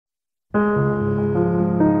So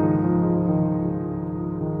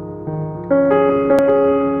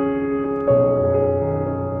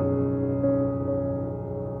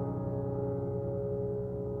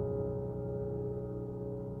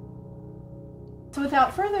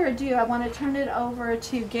without further ado, I want to turn it over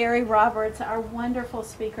to Gary Roberts, our wonderful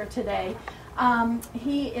speaker today.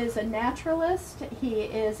 He is a naturalist. He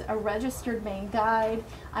is a registered Maine guide.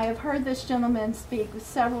 I have heard this gentleman speak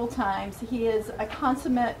several times. He is a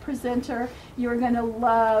consummate presenter. You're going to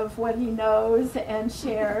love what he knows and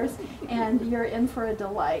shares, and you're in for a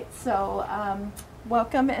delight. So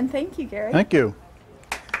welcome and thank you, Gary. Thank you.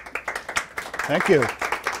 Thank you.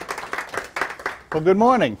 Well, good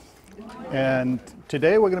morning. And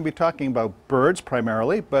today we're going to be talking about birds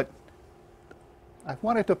primarily, but I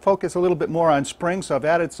wanted to focus a little bit more on spring, so I've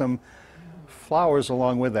added some flowers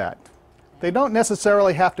along with that. They don't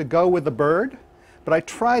necessarily have to go with the bird, but I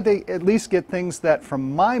tried to at least get things that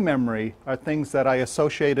from my memory are things that I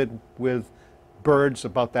associated with birds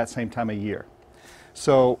about that same time of year.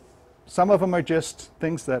 So some of them are just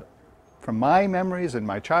things that from my memories and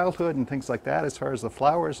my childhood and things like that, as far as the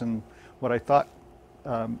flowers and what I thought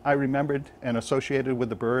I remembered and associated with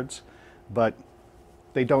the birds, but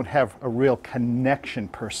they don't have a real connection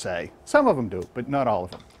per se. Some of them do, but not all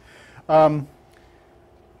of them.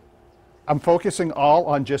 I'm focusing all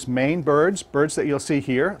on just Maine birds, birds that you'll see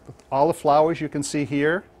here. All the flowers you can see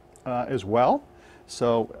here as well.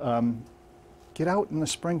 So get out in the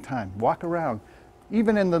springtime, walk around.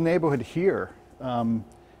 Even in the neighborhood here,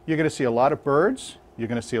 you're going to see a lot of birds, you're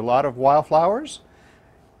going to see a lot of wildflowers,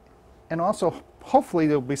 and also hopefully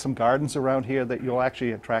there'll be some gardens around here that you'll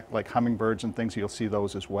actually attract, like hummingbirds and things. You'll see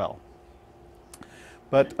those as well.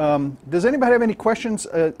 But does anybody have any questions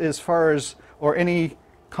as far as, or any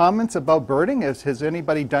comments about birding? Has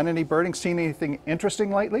anybody done any birding, seen anything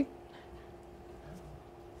interesting lately?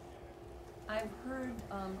 I've heard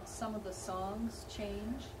some of the songs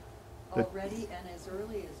change already, and as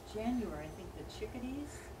early as January, I think the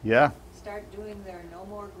chickadees start doing their no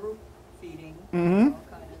more group feeding, kind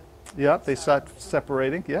of. Yeah, they start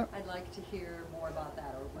separating, yeah. I'd like to hear more about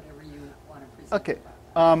that, or whatever you want to present. Okay.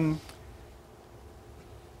 About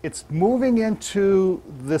It's moving into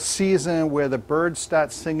the season where the birds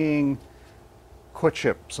start singing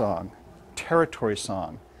courtship song, territory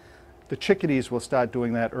song. The chickadees will start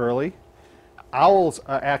doing that early. Owls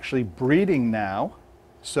are actually breeding now,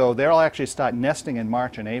 so they'll actually start nesting in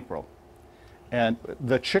March and April. And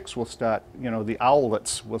the chicks will start, the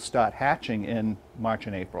owlets will start hatching in March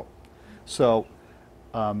and April. So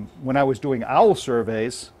when I was doing owl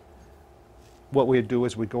surveys, what we'd do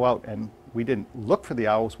is we'd go out and we didn't look for the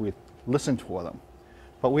owls, we'd listen for them.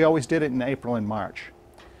 But we always did it in April and March.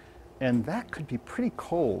 And that could be pretty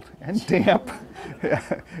cold and damp,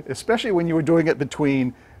 especially when you were doing it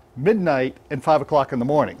between midnight and 5 o'clock in the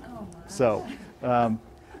morning. Oh, so,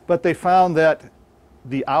 but they found that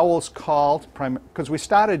the owls called, because we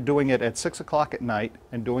started doing it at 6 o'clock at night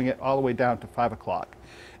and doing it all the way down to 5 o'clock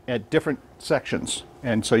at different sections.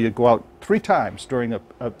 And so you'd go out 3 times during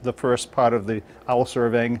the first part of the owl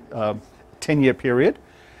surveying 10-year period.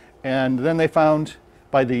 And then they found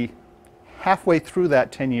by the halfway through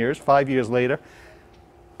that 10 years, 5 years later,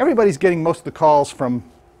 everybody's getting most of the calls from,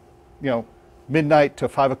 midnight to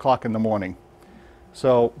 5 o'clock in the morning.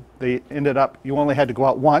 So they ended up, you only had to go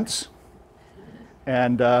out once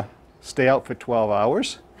and stay out for 12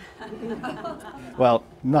 hours. Well,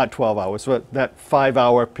 not 12 hours, but that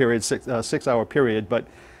 5-hour period, 6-hour period, but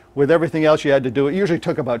with everything else you had to do, it usually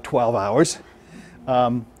took about 12 hours.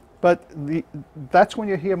 But that's when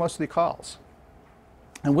you hear most of the calls.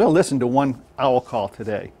 And we'll listen to one owl call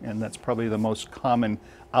today, and that's probably the most common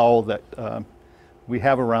owl that we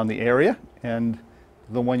have around the area, and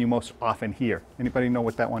the one you most often hear. Anybody know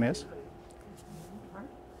what that one is?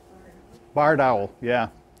 Barred owl, yeah.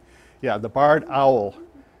 Yeah, the barred owl.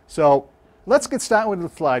 So let's get started with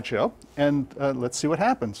the slideshow, and let's see what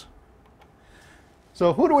happens.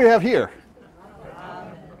 So who do we have here?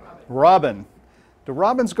 Robin. Do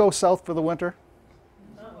robins go south for the winter?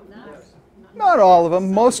 Not all of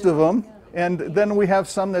them, most of them. And then we have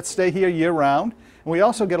some that stay here year-round. And we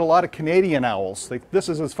also get a lot of Canadian owls. This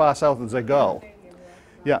is as far south as they go.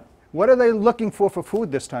 Yeah. What are they looking for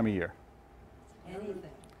food this time of year?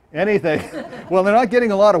 Anything. Well, they're not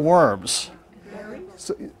getting a lot of worms. Berries?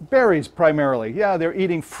 So, berries primarily. Yeah, they're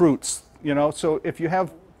eating fruits, So if you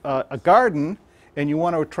have a garden and you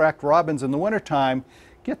want to attract robins in the wintertime,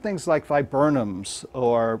 get things like viburnums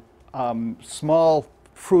or small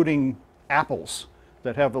fruiting apples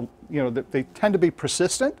that have, they tend to be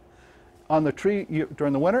persistent on the tree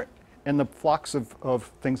during the winter, and the flocks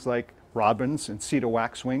of things like robins and cedar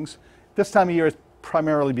waxwings This time of year, it's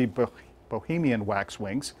primarily be Bohemian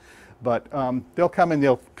waxwings, but they'll come and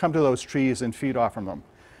they'll come to those trees and feed off from them.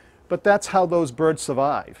 But that's how those birds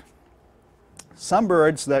survive. Some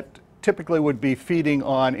birds that typically would be feeding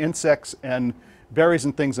on insects and berries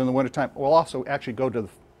and things in the wintertime will also actually go to the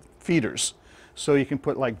feeders. So you can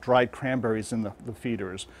put like dried cranberries in the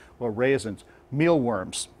feeders, or raisins,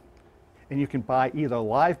 mealworms. And you can buy either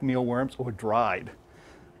live mealworms or dried.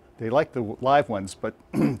 They like the live ones, but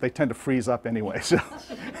they tend to freeze up anyway, so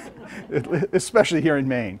especially here in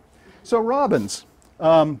Maine. So robins.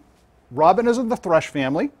 Robin is in the thrush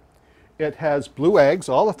family. It has blue eggs.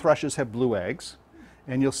 All the thrushes have blue eggs.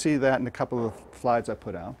 And you'll see that in a couple of slides I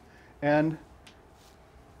put out. And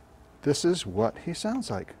this is what he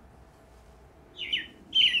sounds like.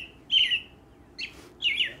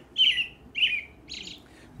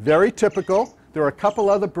 Very typical. There are a couple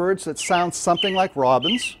other birds that sound something like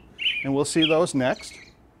robins, and we'll see those next.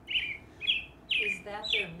 Is that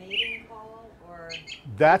their mating call, or?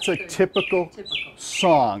 That's a typical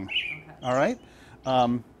song. Okay. All right?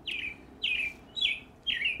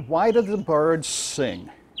 Why do the birds sing?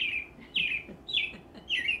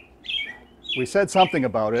 We said something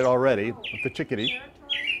about it already with the chickadee.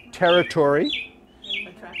 Territory.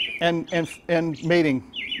 And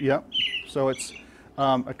mating. Yep. So it's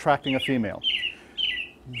attracting a female.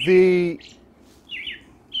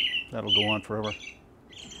 That'll go on forever.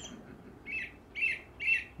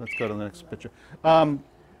 Let's go to the next picture.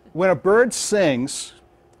 When a bird sings,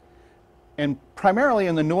 and primarily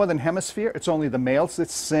in the northern hemisphere, it's only the males that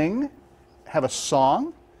sing, have a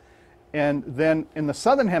song. And then in the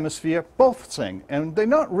southern hemisphere, both sing. And they're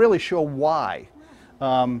not really sure why.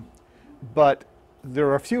 But there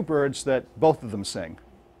are a few birds that both of them sing.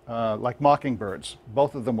 Like mockingbirds,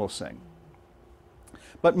 both of them will sing.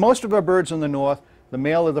 But most of our birds in the north, the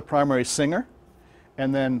male is the primary singer,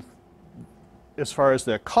 and then as far as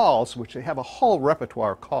their calls, which they have a whole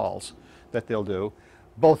repertoire of calls that they'll do,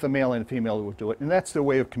 both the male and the female will do it, and that's their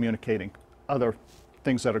way of communicating other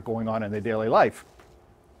things that are going on in their daily life.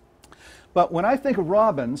 But when I think of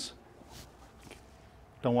robins,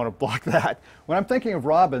 don't want to block that, when I'm thinking of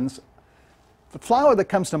robins, the flower that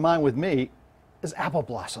comes to mind with me is apple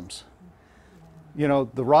blossoms. You know,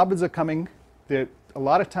 the robins are coming, a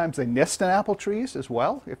lot of times they nest in apple trees as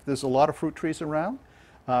well, if there's a lot of fruit trees around,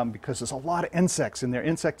 because there's a lot of insects, and they're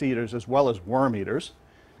insect eaters as well as worm eaters.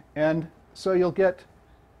 And so you'll get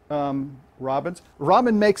robins.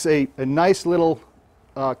 Robin makes a nice little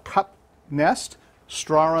cup nest,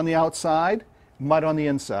 straw on the outside, mud on the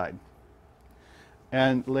inside,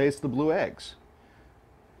 and lays the blue eggs.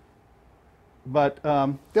 But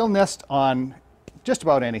they'll nest on just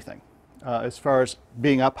about anything. As far as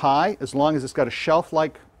being up high, as long as it's got a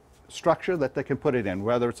shelf-like structure that they can put it in,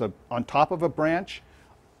 whether it's on top of a branch,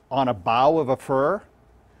 on a bough of a fir,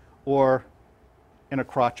 or in a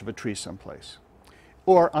crotch of a tree someplace,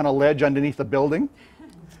 or on a ledge underneath a building.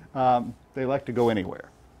 They like to go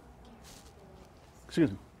anywhere.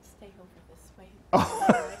 Excuse me. Stay over this way.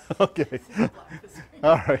 Oh, okay.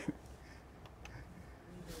 All right.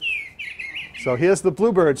 So here's the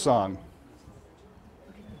bluebird song.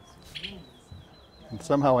 And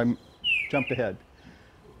somehow I jumped ahead.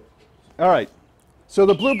 All right. So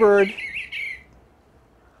the bluebird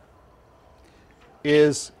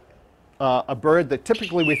is a bird that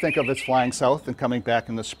typically we think of as flying south and coming back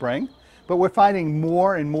in the spring. But we're finding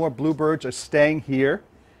more and more bluebirds are staying here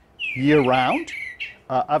year-round.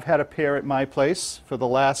 I've had a pair at my place for the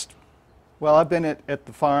last, well, I've been at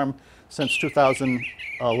the farm since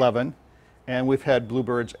 2011, and we've had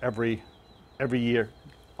bluebirds every year,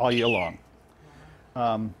 all year long.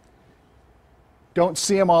 Don't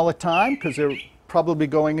see them all the time because they're probably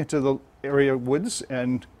going into the area woods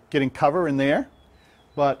and getting cover in there.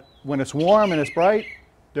 But when it's warm and it's bright,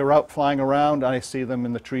 they're out flying around, and I see them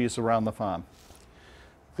in the trees around the farm.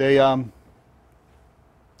 They,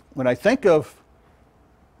 when I think of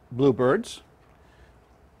bluebirds,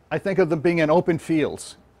 I think of them being in open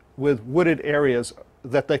fields with wooded areas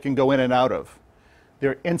that they can go in and out of.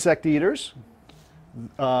 They're insect eaters,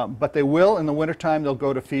 but they will, in the wintertime, they'll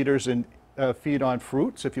go to feeders and feed on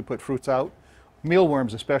fruits if you put fruits out.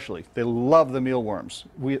 Mealworms especially. They love the mealworms,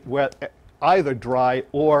 either dry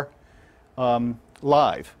or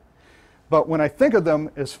live. But when I think of them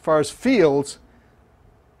as far as fields,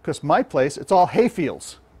 because my place, it's all hay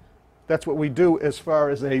fields. That's what we do as far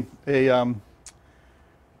as a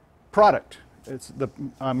product. It's the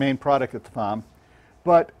main product at the farm.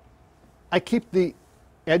 But I keep the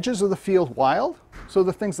edges of the field wild, so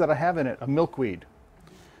the things that I have in it are milkweed,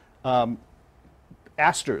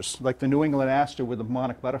 asters, like the New England aster with the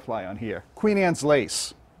monarch butterfly on here, Queen Anne's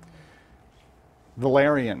lace,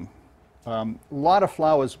 valerian. A lot of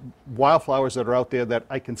flowers, wildflowers that are out there that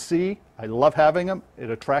I can see. I love having them.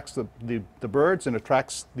 It attracts the birds and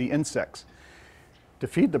attracts the insects to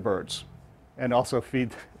feed the birds and also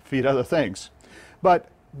feed other things. But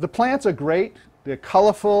the plants are great. They're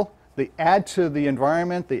colorful. They add to the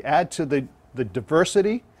environment. They add to the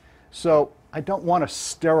diversity. So I don't want a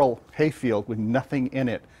sterile hayfield with nothing in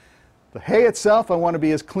it. The hay itself, I want to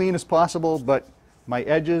be as clean as possible, but my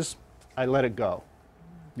edges, I let it go.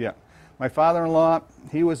 Yeah. My father-in-law,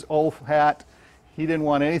 he was old hat. He didn't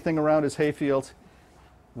want anything around his hayfield.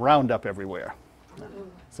 Roundup everywhere.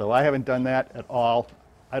 So I haven't done that at all.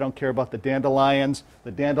 I don't care about the dandelions.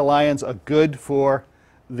 The dandelions are good for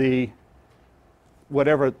the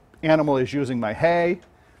whatever animal is using my hay.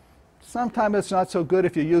 Sometimes it's not so good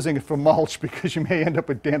if you're using it for mulch because you may end up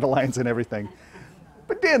with dandelions and everything.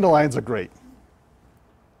 But dandelions are great.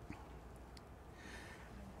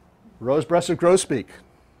 Rose-breasted grosbeak.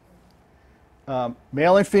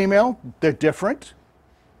 Male and female, they're different.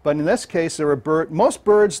 But in this case, there are most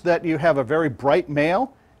birds that you have a very bright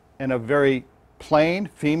male and a very plain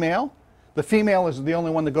female. The female is the only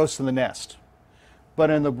one that goes to the nest. But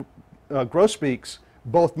in the grosbeaks,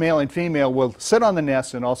 both male and female will sit on the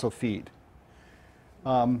nest and also feed.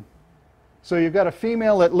 So you've got a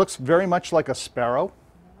female that looks very much like a sparrow,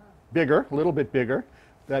 bigger, a little bit bigger,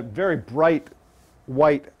 that very bright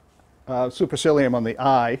white supercilium on the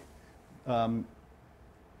eye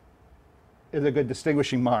is a good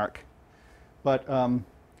distinguishing mark. But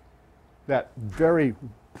that very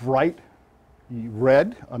bright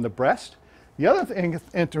red on the breast. The other thing,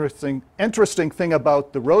 interesting thing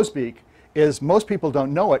about the rosebeak is most people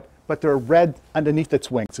don't know it, but there are red underneath its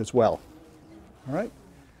wings as well. All right?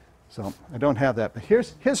 So I don't have that, but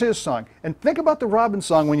here's his song. And think about the robin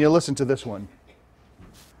song when you listen to this one.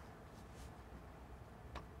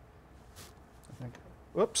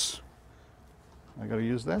 Oops. I got to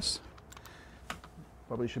use this.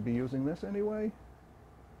 Probably should be using this anyway.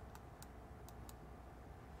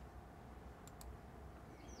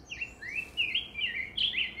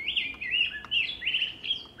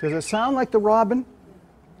 Does it sound like the robin?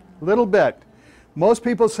 A little bit. Most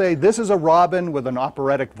people say this is a robin with an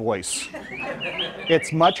operatic voice.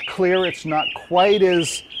 It's much clearer. It's not quite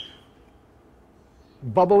as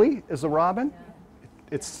bubbly as the robin.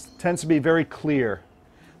 It tends to be very clear.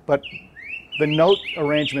 But the note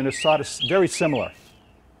arrangement is sort of very similar.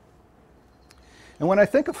 And when I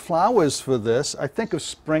think of flowers for this, I think of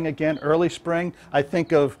spring again, early spring. I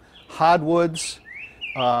think of hardwoods.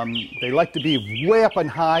 They like to be way up and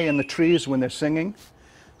high in the trees when they're singing.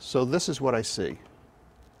 So this is what I see.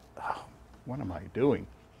 Oh, what am I doing?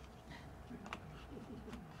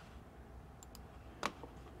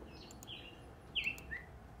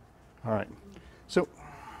 All right. So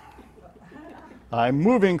I'm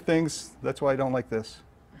moving things. That's why I don't like this.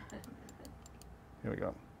 Here we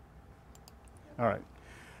go. All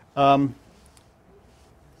right.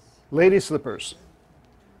 Lady slippers,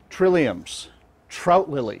 trilliums, trout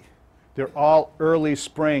lily. They're all early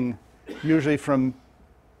spring, usually from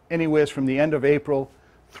anywhere from the end of April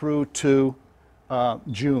through to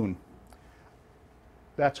June.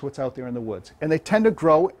 That's what's out there in the woods. And they tend to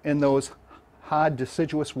grow in those hard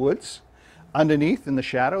deciduous woods underneath in the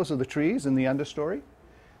shadows of the trees in the understory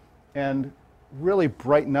and really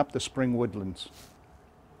brighten up the spring woodlands.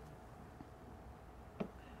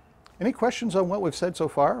 Any questions on what we've said so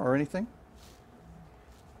far or anything?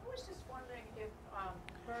 I was just wondering if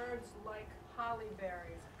birds like holly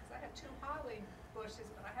berries, because I have 2 holly bushes,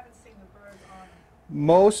 but I haven't seen the birds on them.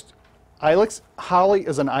 Most ilex, holly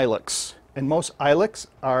is an ilex, and most ilex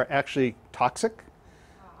are actually toxic.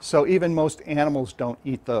 So even most animals don't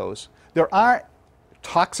eat those. There are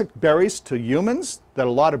toxic berries to humans that a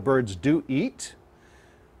lot of birds do eat.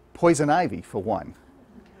 Poison ivy, for one.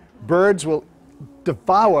 Birds will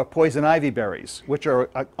devour poison ivy berries, which are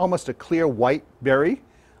almost a clear white berry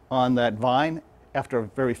on that vine after a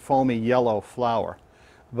very foamy yellow flower.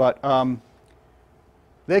 But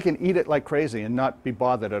they can eat it like crazy and not be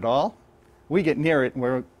bothered at all. We get near it and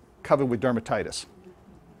we're covered with dermatitis.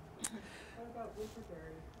 What about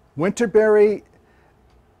winterberry? Winterberry,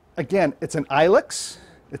 again, it's an ilex.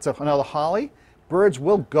 It's another holly. Birds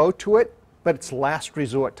will go to it, but it's last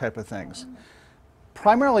resort type of things.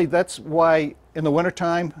 Primarily, that's why in the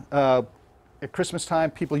wintertime, at Christmas time,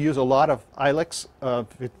 people use a lot of ilex.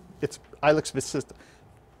 It's Ilex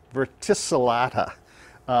verticillata.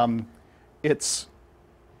 It's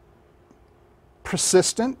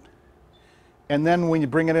persistent, and then when you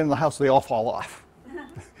bring it in the house, they all fall off.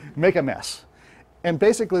 Make a mess. And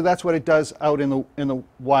basically, that's what it does out in the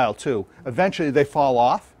wild, too. Eventually, they fall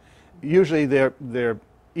off, usually they're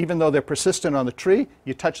even though they're persistent on the tree,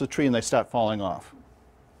 you touch the tree and they start falling off.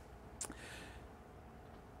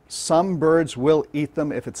 Some birds will eat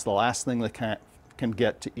them if it's the last thing they can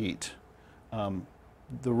get to eat.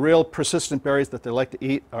 The real persistent berries that they like to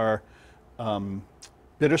eat are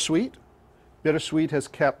bittersweet. Bittersweet has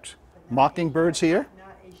kept mockingbirds here.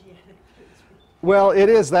 Well, it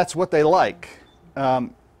is. That's what they like.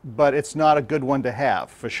 But it's not a good one to have,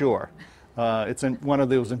 for sure. It's one of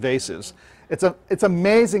those invasives. It's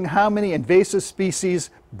amazing how many invasive species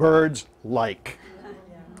birds like.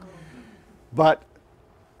 But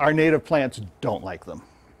our native plants don't like them.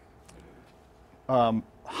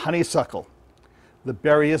 Honeysuckle. The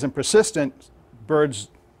berry isn't persistent. Birds,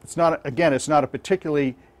 it's not a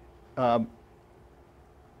particularly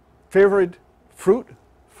favored fruit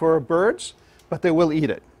for birds, but they will eat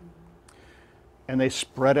it. And they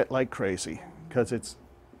spread it like crazy, because as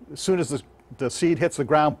soon as the seed hits the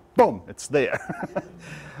ground, boom, it's there.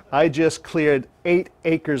 I just cleared 8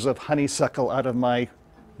 acres of honeysuckle out of my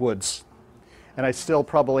woods. And I still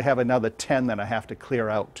probably have another 10 that I have to clear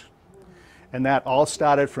out. And that all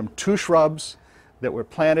started from 2 shrubs that were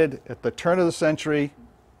planted at the turn of the century,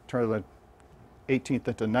 turn of the 18th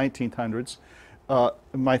into 1900s,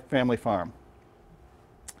 my family farm.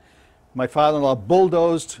 My father-in-law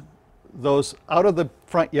bulldozed those out of the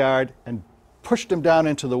front yard and pushed them down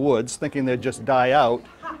into the woods, thinking they'd just die out.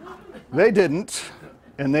 They didn't,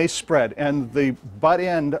 and they spread. And the butt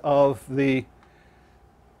end of the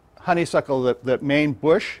honeysuckle, that main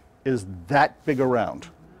bush, is that big around.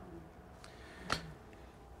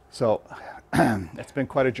 So it's been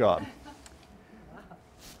quite a job.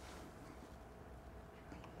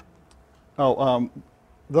 Oh,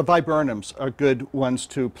 the viburnums are good ones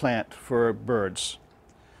to plant for birds.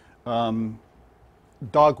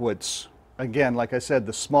 Dogwoods, again, like I said,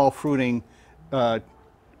 the small fruiting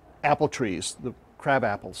apple trees, the crab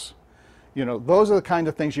apples. You know, those are the kind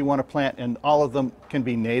of things you want to plant, and all of them can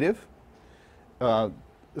be native,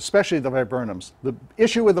 especially the viburnums. The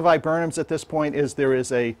issue with the viburnums at this point is there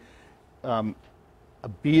is a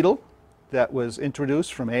beetle that was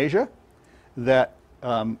introduced from Asia that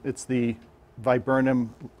it's the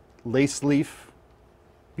viburnum lace leaf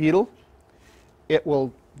beetle. It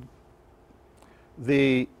will,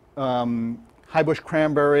 the highbush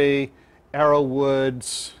cranberry,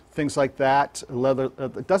 arrowwoods, things like that,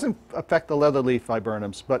 it doesn't affect the leatherleaf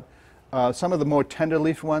viburnums, but some of the more tender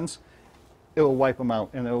leaf ones, it will wipe them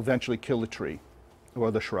out and it will eventually kill the tree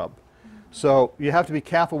or the shrub. So you have to be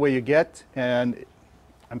careful where you get, and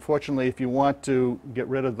unfortunately if you want to get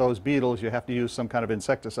rid of those beetles, you have to use some kind of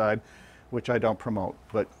insecticide, which I don't promote.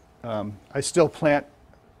 But I still plant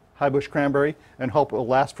highbush cranberry and hope it will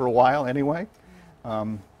last for a while anyway.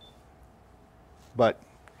 But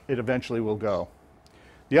it eventually will go.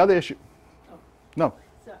 The other issue, no.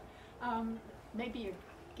 So, maybe you're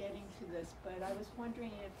getting to this, but I was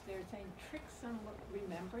wondering if there's any tricks on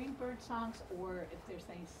remembering bird songs, or if there's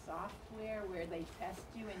any software where they test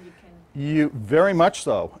you and you can... Very much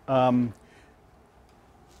so.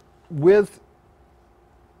 With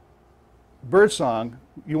birdsong,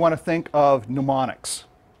 you want to think of mnemonics.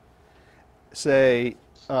 Say,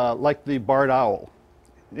 like the barred owl.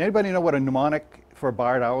 Anybody know what a mnemonic for a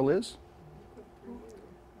barred owl is?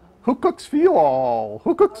 Who cooks for you all?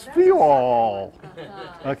 Who cooks for you all?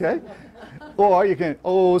 Okay? Or you can,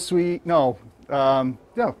 oh, sweet, no.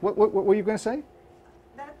 Yeah, what were you going to say?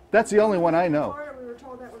 That's the only one I know. In Florida, we were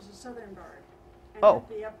told that was a southern bird. And Oh.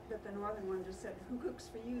 that the northern one just said, who cooks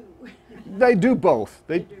for you? They do both.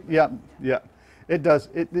 They do both. Yeah, yeah. It does.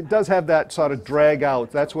 It does have that sort of drag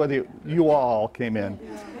out. That's where the you all came in.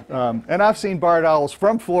 And I've seen barred owls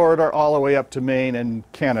from Florida all the way up to Maine and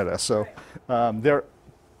Canada. So they're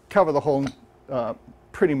cover the whole,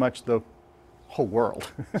 pretty much the whole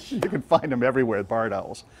world. You can find them everywhere, barred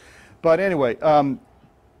owls. But anyway,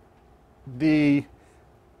 the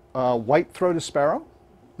white-throated sparrow,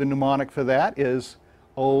 the mnemonic for that is,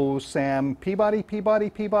 "Oh, Sam Peabody, Peabody,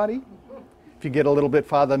 Peabody." If you get a little bit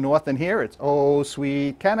farther north than here, it's, "Oh,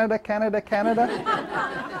 sweet Canada, Canada, Canada."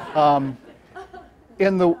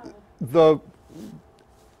 In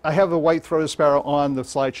I have the white-throated sparrow on the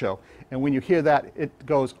slideshow, and when you hear that, it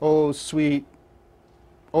goes, "Oh, sweet,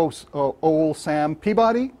 old Sam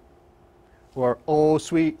Peabody," or "Oh,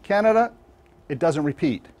 sweet Canada." It doesn't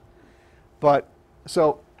repeat. But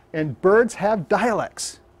so, and birds have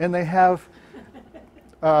dialects, and they have,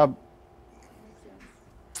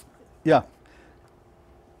 yeah.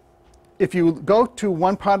 If you go to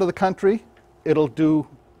one part of the country, it'll do,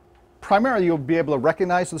 primarily you'll be able to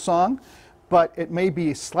recognize the song, but it may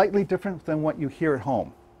be slightly different than what you hear at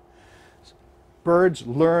home. birds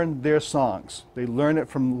learn their songs. They learn it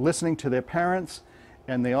from listening to their parents,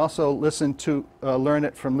 and they also learn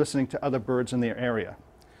it from listening to other birds in their area.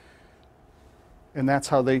 And that's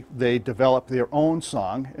how they develop their own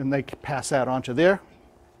song, and they pass that on to their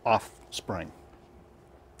offspring.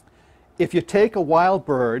 If you take a wild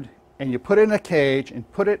bird and you put it in a cage and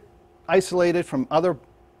put it isolated from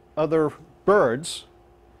other birds,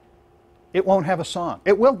 it won't have a song.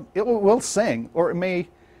 It will sing, or it may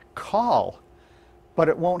call, but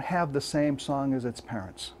it won't have the same song as its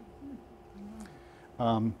parents.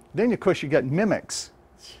 Then, of course, you get mimics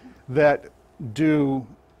that do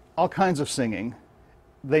all kinds of singing.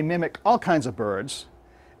 They mimic all kinds of birds,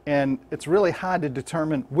 and it's really hard to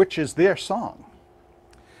determine which is their song.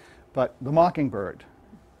 But the mockingbird,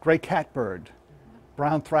 gray catbird,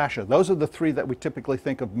 brown thrasher, those are the three that we typically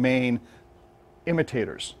think of Maine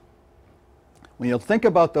imitators. When you think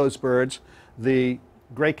about those birds, the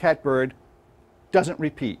gray catbird doesn't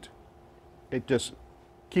repeat. It just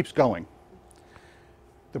keeps going.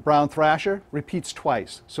 The brown thrasher repeats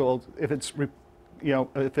twice. So if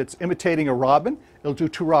it's imitating a robin, it'll do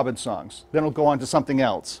 2 robin songs. Then it'll go on to something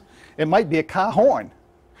else. It might be a car horn.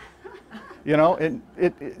 You know,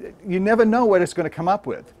 you never know what it's going to come up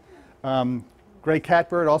with. Gray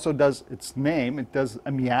catbird also does its name. It does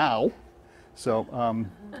a meow. So,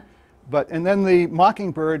 and then the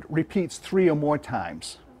mockingbird repeats 3 or more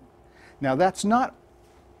times. Now that's not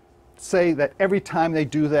say that every time they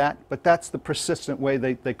do that, but that's the persistent way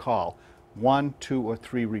they call. 1, 2, or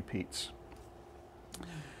 3 repeats.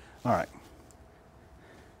 All right.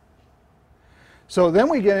 So then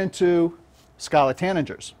we get into scarlet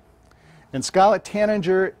tanagers. And scarlet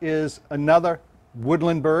tanager is another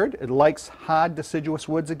woodland bird. It likes hard deciduous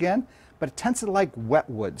woods again, but it tends to like wet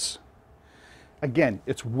woods. Again,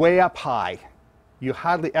 it's way up high. You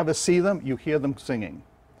hardly ever see them. You hear them singing.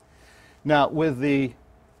 Now we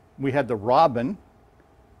had the robin,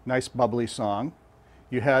 nice bubbly song.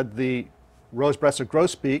 You had the rose-breasted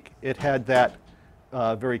grosbeak. It had that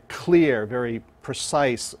very clear, very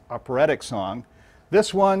precise operatic song.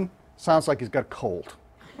 This one sounds like he's got a cold.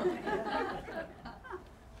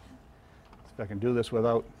 If I can do this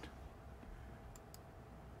without.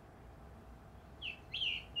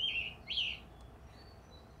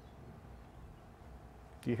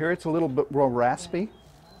 Do you hear it's a little bit more raspy?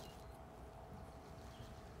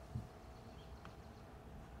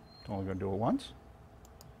 Only going to do it once.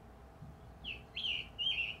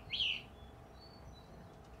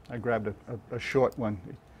 I grabbed a short one.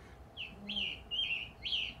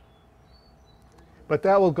 But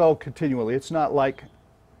that will go continually. It's not like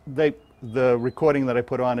the recording that I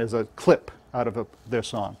put on is a clip out of their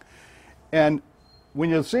song. And when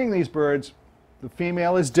you're seeing these birds, the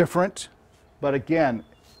female is different, but again,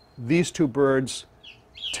 these 2 birds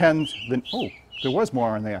tend there was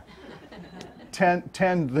more in there.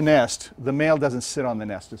 Tend the nest. The male doesn't sit on the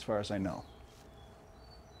nest as far as I know.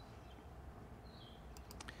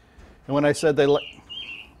 And when I said they like,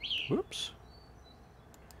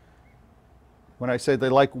 when I say they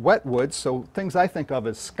like wet woods, so things I think of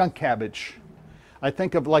as skunk cabbage. I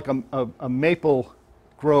think of like a maple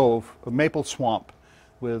grove, a maple swamp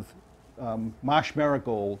with marsh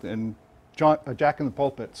marigold and jack in the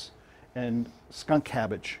pulpits and skunk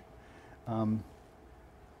cabbage.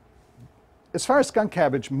 As far as skunk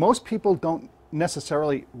cabbage, most people don't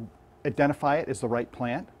necessarily identify it as the right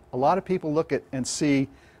plant. A lot of people look at and see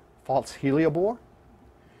false heliobore,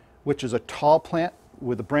 which is a tall plant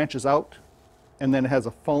with the branches out, and then it has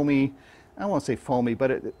a foamy, I don't want to say foamy,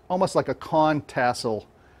 but almost like a con tassel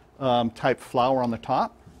type flower on the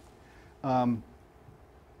top. And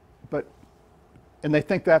they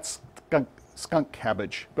think that's skunk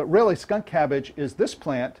cabbage. But really, skunk cabbage is this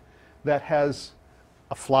plant that has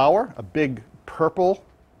a flower, a big purple,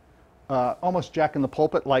 almost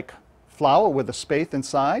jack-in-the-pulpit-like flower with a spathe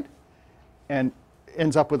inside, and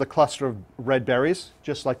ends up with a cluster of red berries,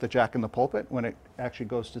 just like the jack-in-the-pulpit when it actually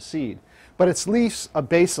goes to seed. But its leaves are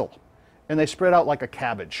basal, and they spread out like a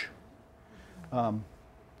cabbage.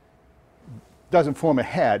 Doesn't form a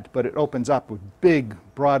head, but it opens up with big,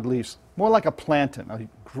 broad leaves, more like a plantain,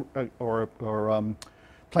 or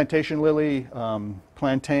plantation lily,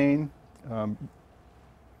 plantain. I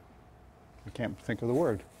can't think of the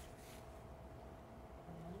word.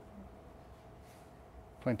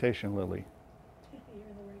 Plantation lily. You're in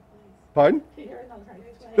the right place. Pardon? You're in the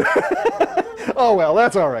right place. Oh, well,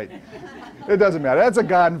 that's all right. It doesn't matter. That's a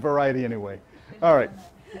garden variety anyway. All right.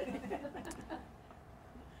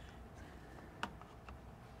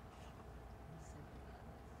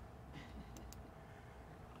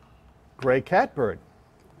 Gray catbird.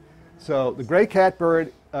 So the gray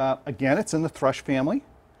catbird, again, it's in the thrush family.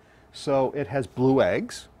 So it has blue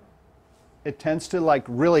eggs. It tends to like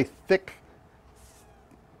really thick,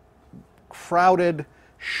 crowded,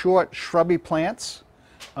 short, shrubby plants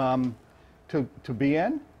to be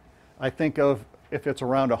in. I think of, if it's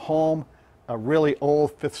around a home, a really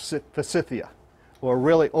old forsythia or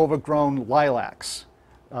really overgrown lilacs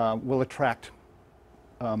will attract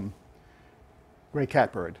gray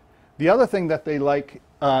catbird. The other thing that they like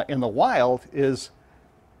in the wild is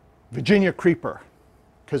Virginia creeper,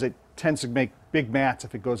 because it tends to make big mats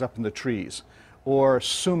if it goes up in the trees, or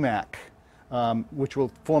sumac, which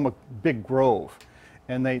will form a big grove,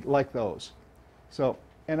 and they like those. So,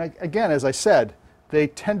 and again, as I said, they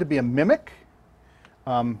tend to be a mimic,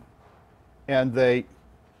 and they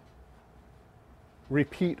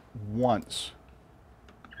repeat once.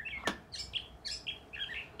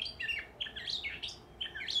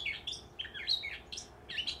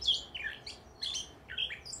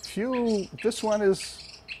 This one is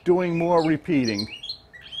doing more repeating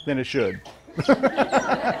than it should.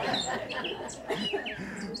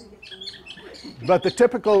 But the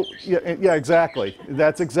typical, yeah, exactly.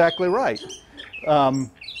 That's exactly right.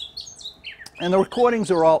 And the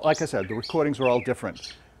recordings are all, like I said, the recordings are all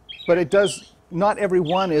different. But it does, not every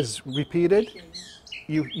one is repeated.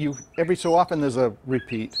 Every so often there's a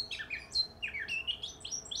repeat.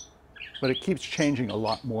 But it keeps changing a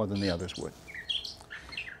lot more than the others would.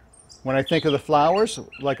 When I think of the flowers,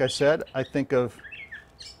 like I said, I think of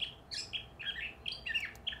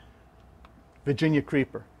Virginia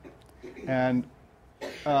creeper. And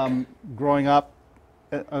growing up,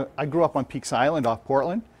 I grew up on Peaks Island off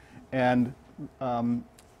Portland, and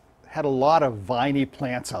had a lot of viney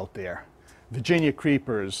plants out there. Virginia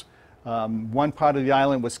creepers. One part of the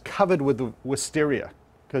island was covered with the wisteria,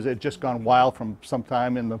 because it had just gone wild from some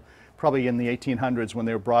time in the, probably in the 1800s when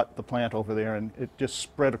they brought the plant over there, and it just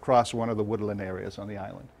spread across one of the woodland areas on the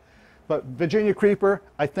island. But Virginia creeper,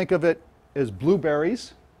 I think of it as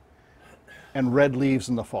blueberries and red leaves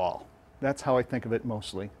in the fall. That's how I think of it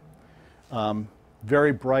mostly.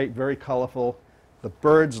 Very bright, very colorful. The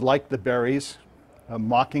birds like the berries.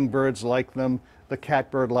 Mockingbirds like them. The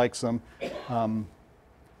catbird likes them. And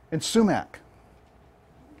sumac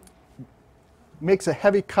makes a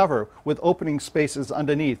heavy cover with opening spaces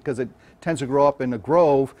underneath, because it tends to grow up in a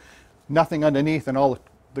grove, nothing underneath, and all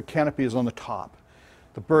the canopy is on the top.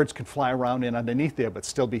 The birds can fly around in underneath there but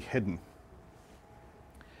still be hidden.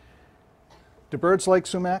 Do birds like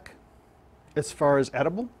sumac as far as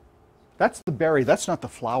edible? That's the berry. That's not the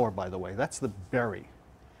flower, by the way. That's the berry.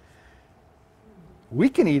 We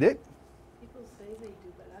can eat it. People say they do,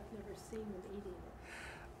 but I've never seen them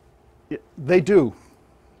eating it. They do.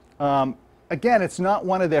 Again, it's not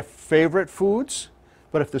one of their favorite foods,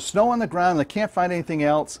 but if there's snow on the ground and they can't find anything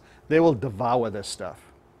else, they will devour this stuff.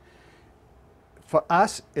 For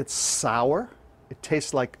us, it's sour. It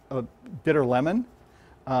tastes like a bitter lemon.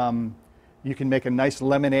 You can make a nice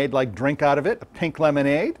lemonade-like drink out of it, a pink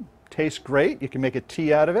lemonade. Tastes great. You can make a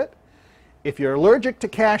tea out of it. If you're allergic to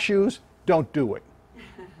cashews, don't do it.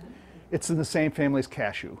 It's in the same family as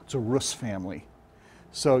cashew. It's a Rus family.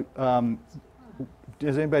 So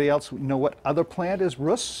does anybody else know what other plant is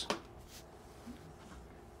Rus?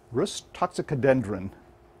 Rus toxicodendron,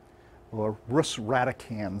 or Rus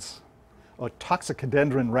radicans, or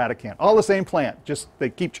toxicodendron radicans. All the same plant, just they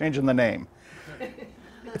keep changing the name.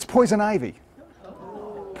 It's poison ivy.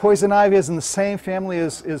 Poison ivy is in the same family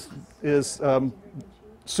as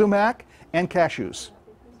sumac and cashews.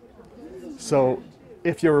 So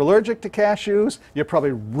if you're allergic to cashews, you're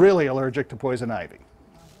probably really allergic to poison ivy.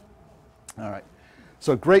 All right,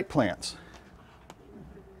 so great plants.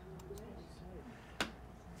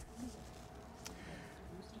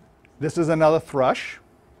 This is another thrush.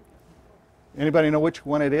 Anybody know which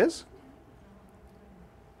one it is?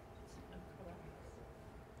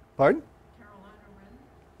 Pardon?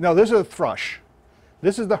 No, this is a thrush.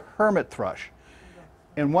 This is the hermit thrush.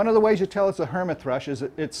 And one of the ways you tell it's a hermit thrush is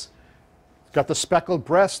it's got the speckled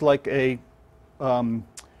breast like a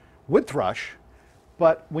wood thrush,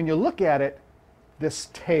 but when you look at it, this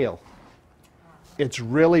tail, it's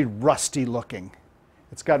really rusty looking.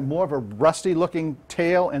 It's got more of a rusty looking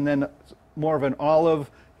tail and then more of an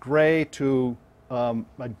olive gray to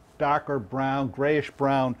a darker brown, grayish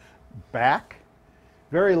brown back.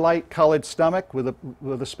 Very light colored stomach with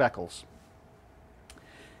the speckles.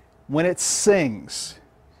 When it sings,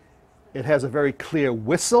 it has a very clear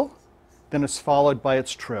whistle, then it's followed by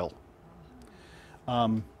its trill.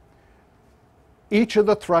 Each of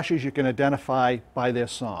the thrushes you can identify by their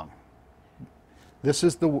song. This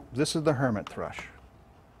is the hermit thrush.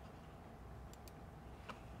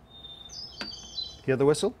 Hear the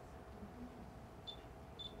whistle?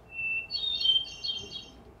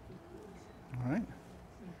 All right.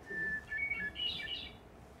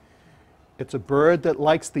 It's a bird that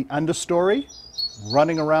likes the understory,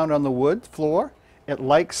 running around on the wood floor. It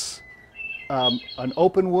likes an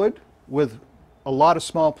open wood with a lot of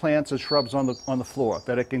small plants and shrubs on the floor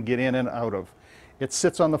that it can get in and out of. It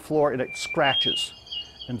sits on the floor and it scratches,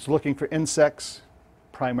 and it's looking for insects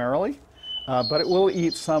primarily, but it will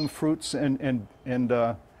eat some fruits and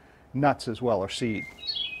nuts as well, or seed.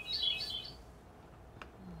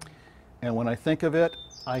 And when I think of it,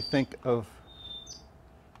 I think of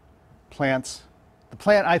plants. The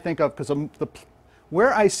plant I think of, because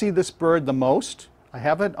where I see this bird the most, I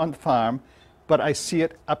have it on the farm, but I see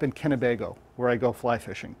it up in Kennebago, where I go fly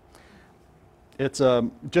fishing. It's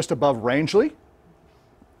just above Rangeley,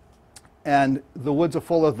 and the woods are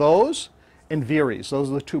full of those and veeries.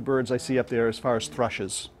 Those are the two birds I see up there as far as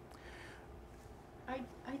thrushes. I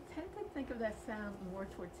tend to think of that sound more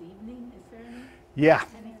towards evening. Is there any? Yeah.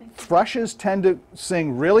 Anything? Thrushes tend to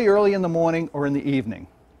sing really early in the morning or in the evening,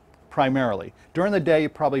 primarily. During the day, you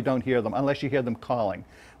probably don't hear them unless you hear them calling,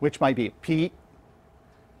 which might be Pete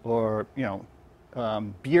or, you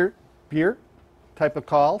know, beer type of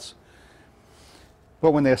calls.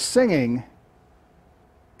 But when they're singing,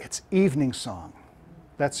 it's evening song.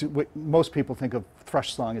 That's what most people think of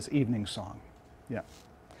thrush song as evening song. Yeah.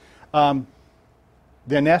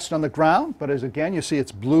 They nest on the ground, but as again, you see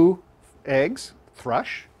it's blue eggs,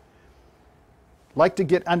 thrush. Like to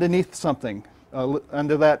get underneath something,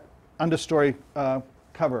 under that understory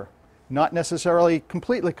cover. Not necessarily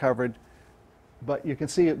completely covered, but you can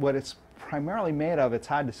see what it's primarily made of. It's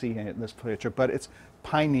hard to see in this picture, but it's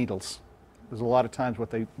pine needles. There's a lot of times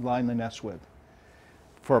what they line the nest with.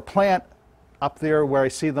 For a plant, up there where I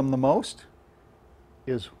see them the most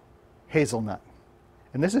is hazelnut.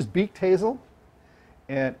 And this is beaked hazel,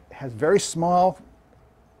 and it has very small,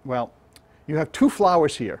 well, you have two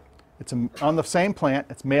flowers here. It's on the same plant,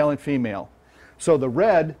 it's male and female. So the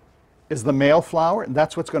red is the male flower, and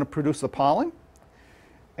that's what's going to produce the pollen.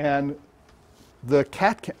 And the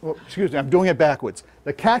catkin, oh, excuse me, I'm doing it backwards.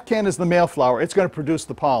 The catkin is the male flower. It's going to produce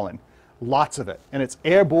the pollen, lots of it. And it's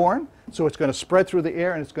airborne, so it's going to spread through the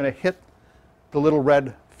air and it's going to hit the little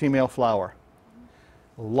red female flower.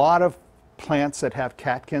 A lot of plants that have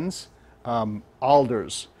catkins,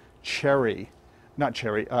 alders, cherry, not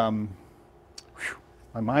cherry,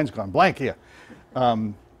 my mind's gone blank here.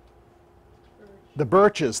 The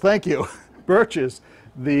birches, thank you. Birches,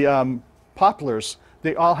 the poplars,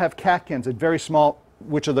 they all have catkins and very small,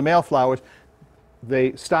 which are the male flowers.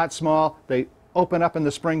 They start small, they open up in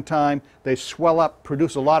the springtime, they swell up,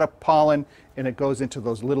 produce a lot of pollen, and it goes into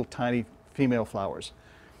those little tiny female flowers.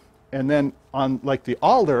 And then on like the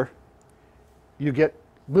alder, you get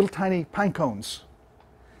little tiny pine cones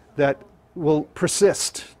that will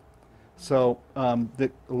persist. So a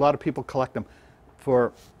lot of people collect them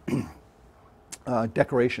for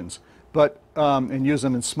decorations, but and use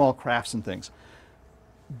them in small crafts and things.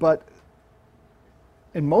 But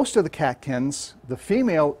in most of the catkins, the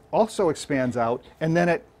female also expands out and then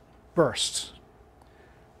it bursts.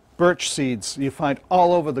 Birch seeds you find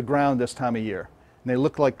all over the ground this time of year. And they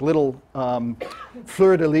look like little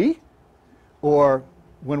fleur-de-lis, or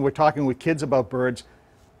when we're talking with kids about birds,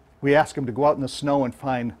 we ask them to go out in the snow and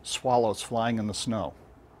find swallows flying in the snow,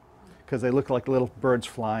 because they look like little birds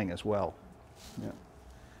flying as well. Yeah.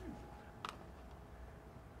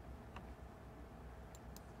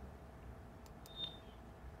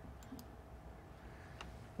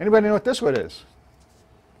 Anybody know what this one is?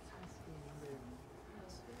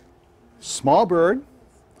 Small bird.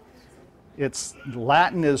 Its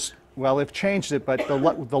Latin is, well, they've changed it, but the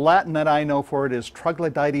Latin that I know for it is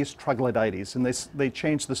Troglodytes troglodytes, and they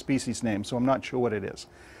changed the species name, so I'm not sure what it is.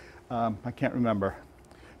 I can't remember.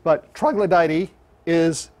 But troglodyte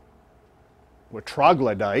is, well,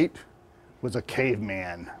 troglodyte was a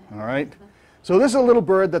caveman, all right? So this is a little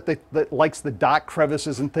bird that likes the dark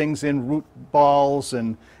crevices and things in root balls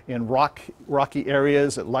and in rocky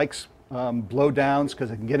areas. It likes blowdowns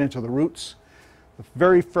because it can get into the roots. The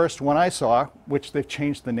very first one I saw, which they've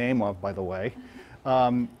changed the name of, by the way,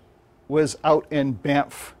 was out in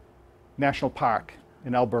Banff National Park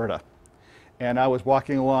in Alberta. And I was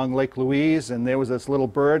walking along Lake Louise, and there was this little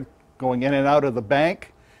bird going in and out of the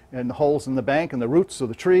bank, and the holes in the bank and the roots of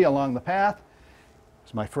the tree along the path.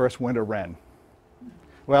 It's my first winter wren.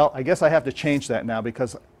 Well, I guess I have to change that now,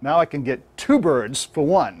 because now I can get two birds for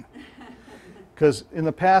one. Because in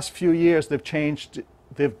the past few years,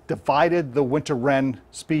 they've divided the winter wren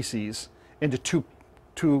species into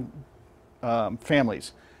two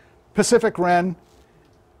families, Pacific wren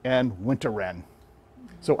and winter wren.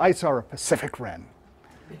 So I saw a Pacific wren.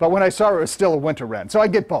 But when I saw her, it was still a winter wren. So I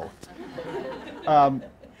get both.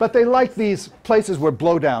 But they like these places where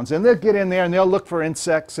blowdowns. And they'll get in there and they'll look for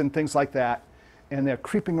insects and things like that. And they're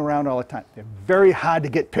creeping around all the time. They're very hard to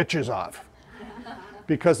get pictures of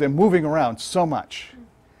because they're moving around so much.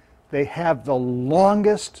 They have the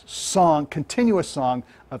longest song, continuous song,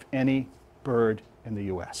 of any bird in the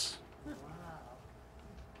U.S.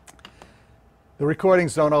 The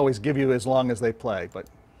recordings don't always give you as long as they play, but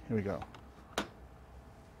here we go.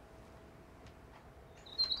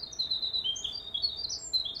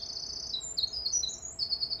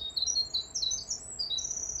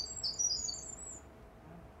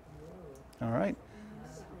 All right.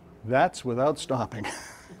 That's without stopping.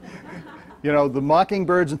 You know, the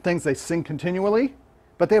mockingbirds and things, they sing continually,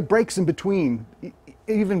 but there are breaks in between,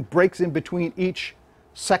 even breaks in between each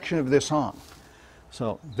section of their song.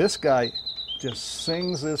 So this guy just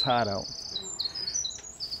sings his heart out.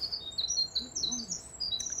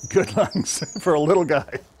 Good lungs for a little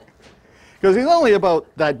guy. Because he's only about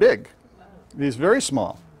that big. He's very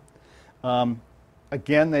small.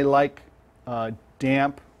 Again, they like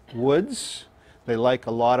damp woods. They like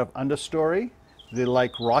a lot of understory. They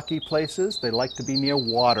like rocky places. They like to be near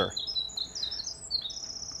water.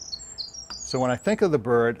 So when I think of the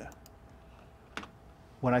bird,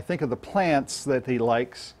 when I think of the plants that he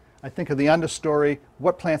likes, I think of the understory,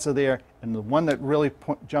 what plants are there, and the one that really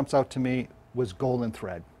jumps out to me was golden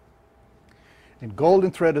thread. And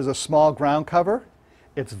golden thread is a small ground cover.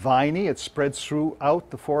 It's viney. It spreads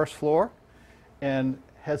throughout the forest floor and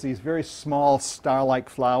has these very small star-like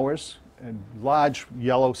flowers and large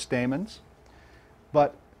yellow stamens.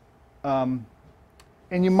 But, and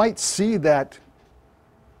you might see that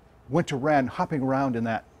winter wren hopping around in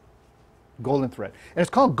that golden thread. And it's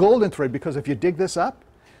called golden thread because if you dig this up,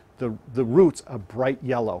 the roots are bright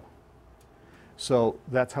yellow. So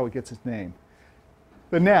that's how it gets its name.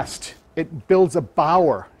 The nest, it builds a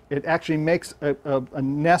bower. It actually makes a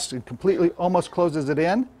nest and completely almost closes it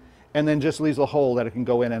in and then just leaves a hole that it can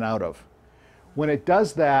go in and out of. When it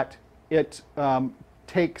does that, it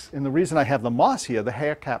takes, and the reason I have the moss here, the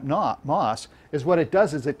hair-capped moss, is what it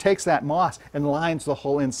does is it takes that moss and lines the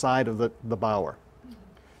whole inside of the bower.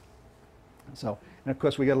 So, and of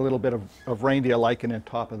course we got a little bit of reindeer lichen on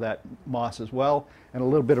top of that moss as well, and a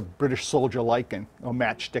little bit of British soldier lichen, or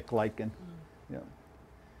matchstick lichen. Yeah.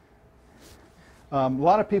 A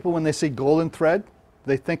lot of people, when they see golden thread,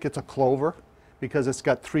 they think it's a clover because it's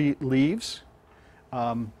got 3 leaves.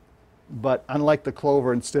 But unlike the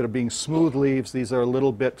clover, instead of being smooth leaves, these are a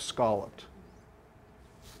little bit scalloped.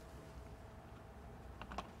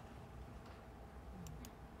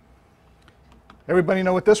 Everybody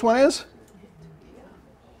know what this one is?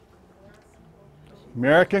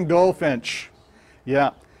 American goldfinch. Yeah.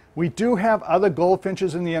 We do have other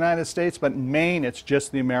goldfinches in the United States, but in Maine, it's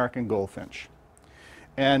just the American goldfinch.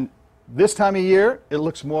 And this time of year, it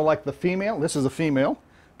looks more like the female. This is a female,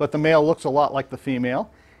 but the male looks a lot like the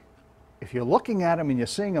female. If you're looking at them and you're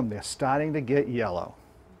seeing them, they're starting to get yellow.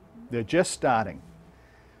 They're just starting.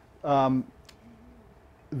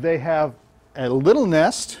 They have a little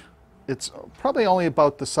nest. It's probably only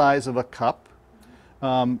about the size of a cup.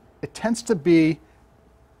 It tends to be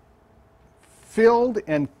filled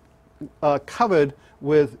and covered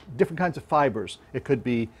with different kinds of fibers. It could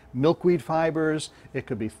be milkweed fibers, it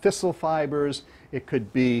could be thistle fibers, it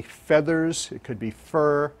could be feathers, it could be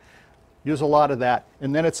fur. Use a lot of that.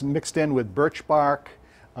 And then it's mixed in with birch bark,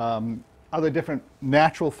 other different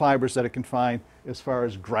natural fibers that it can find as far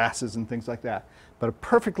as grasses and things like that. But a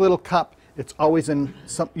perfect little cup, it's always in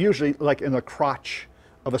some, usually like in the crotch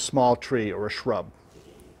of a small tree or a shrub.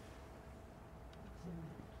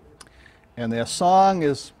 And their song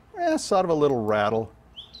is sort of a little rattle.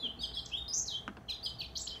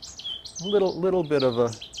 A little bit of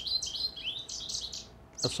a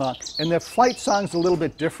song. And their flight song's a little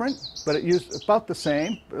bit different, but it used about the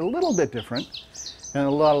same, but a little bit different. And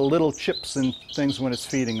a lot of little chips and things when it's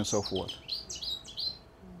feeding and so forth.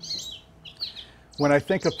 When I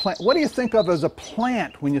think of plant, what do you think of as a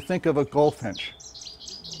plant when you think of a goldfinch?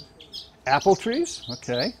 Apple trees?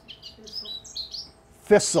 Okay.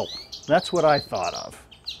 Thistle. That's what I thought of.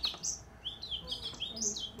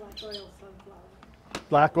 Black oil sunflower.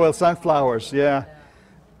 Black oil sunflowers, yeah.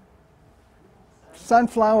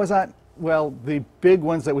 Sunflowers aren't, well, the big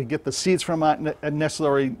ones that we get the seeds from aren't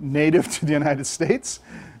necessarily native to the United States,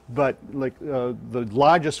 but like the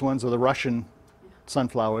largest ones are the Russian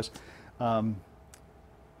sunflowers.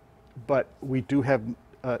 But we do have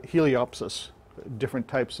heliopsis, different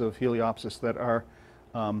types of heliopsis that are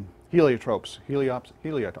heliotropes,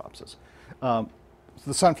 heliotopsis.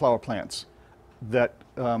 The sunflower plants. that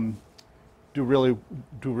do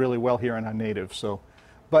really well here in our native. So,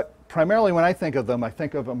 but primarily when I think of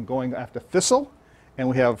them going after thistle, and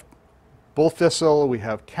we have bull thistle, we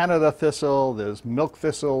have Canada thistle, there's milk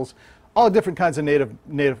thistles, all different kinds of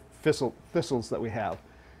native thistles that we have.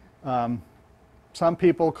 Some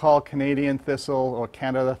people call Canadian thistle or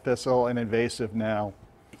Canada thistle an invasive now.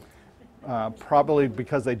 Probably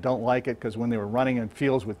because they don't like it, because when they were running in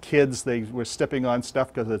fields with kids, they were stepping on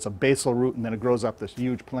stuff because it's a basal root and then it grows up this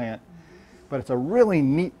huge plant. But it's a really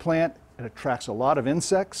neat plant. It attracts a lot of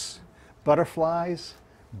insects, butterflies,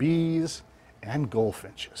 bees, and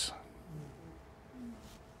goldfinches.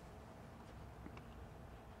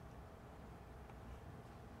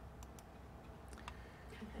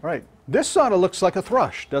 All right, this sort of looks like a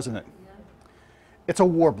thrush, doesn't it? It's a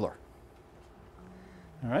warbler.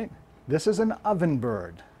 All right, this is an oven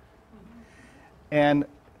bird. And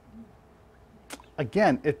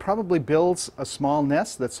again, it probably builds a small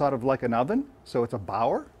nest that's sort of like an oven, so it's a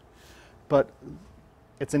bower, but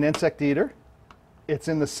it's an insect eater. It's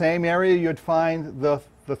in the same area you'd find the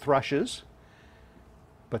thrushes,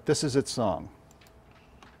 but this is its song.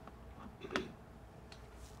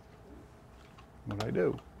 What'd I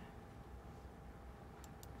do?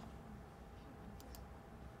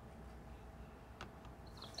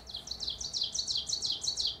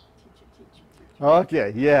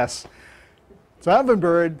 Okay, yes. It's an oven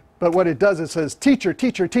bird, but what it does, it says, teacher,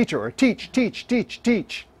 teacher, teacher, or teach, teach, teach,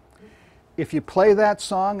 teach. If you play that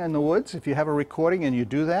song in the woods, if you have a recording and you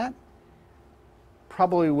do that,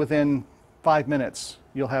 probably within 5 minutes,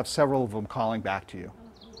 you'll have several of them calling back to you.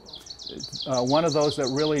 One of those that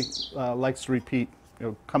really likes to repeat,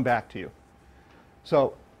 come back to you.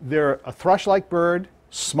 So they're a thrush-like bird,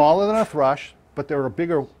 smaller than a thrush, but they're a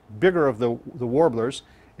bigger of the warblers.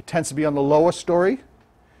 It tends to be on the lower story.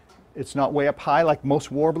 It's not way up high like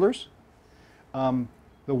most warblers.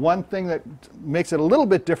 The one thing that makes it a little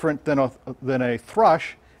bit different than a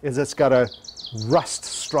thrush is it's got a rust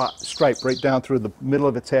stripe right down through the middle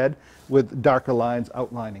of its head with darker lines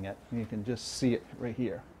outlining it. And you can just see it right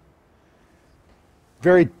here.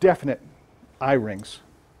 Very definite eye rings.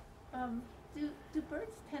 Do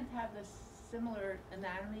birds tend to have a similar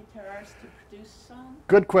anatomy to ours to produce song?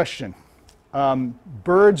 Good question.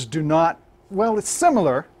 Birds do not, well, it's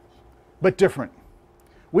similar, but different.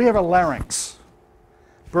 We have a larynx.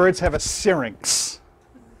 Birds have a syrinx.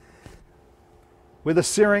 With a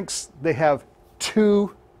syrinx, they have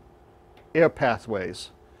 2 air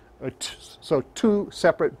pathways, so 2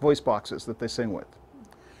 separate voice boxes that they sing with.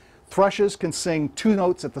 Thrushes can sing 2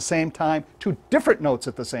 notes at the same time, 2 different notes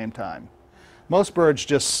at the same time. Most birds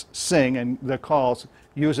just sing and their calls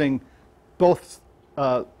using both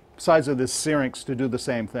sides of this syrinx to do the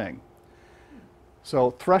same thing.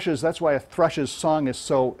 So thrushes, that's why a thrush's song is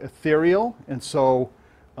so ethereal and so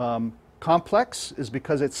complex, is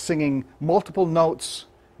because it's singing multiple notes,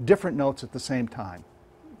 different notes at the same time.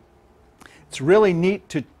 It's really neat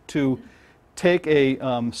to take a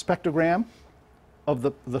spectrogram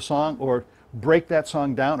of the song, or break that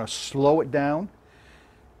song down, or slow it down.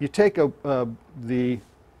 You take the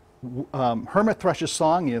hermit thrush's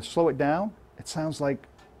song, you slow it down, it sounds like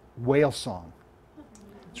whale song.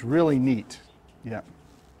 It's really neat. Yeah.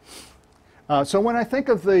 So when I think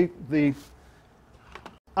of the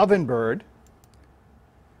oven bird,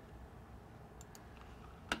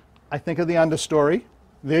 I think of the understory.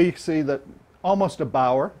 There you see that almost a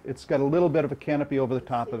bower. It's got a little bit of a canopy over the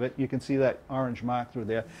top of it. You can see that orange mark through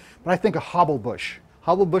there. But I think of hobblebush.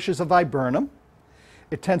 Hobblebush is a viburnum.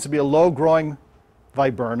 It tends to be a low-growing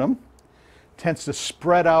viburnum. It tends to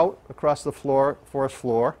spread out across the forest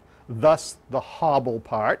floor, thus the hobble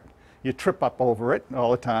part. You trip up over it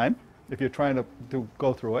all the time if you're trying to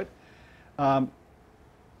go through it.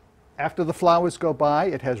 After the flowers go by,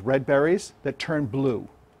 it has red berries that turn blue.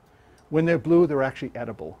 When they're blue, they're actually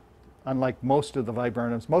edible. Unlike most of the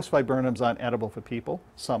viburnums. Most viburnums aren't edible for people.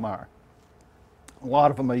 Some are. A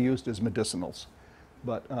lot of them are used as medicinals.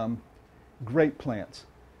 But great plants.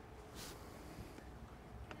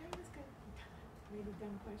 Can I ask a maybe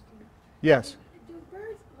dumb question? Yes. Do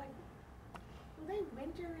birds, like, will they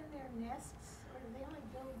winter in their nests, or do they only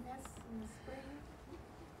build nests in the spring?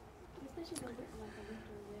 Especially like a winter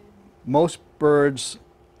wren. Most birds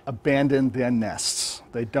abandon their nests.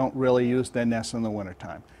 They don't really use their nests in the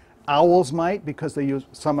wintertime. Owls might, because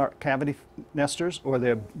some are cavity nesters, or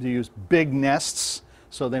they use big nests,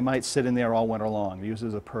 so they might sit in there all winter long, use it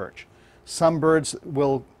as a perch. Some birds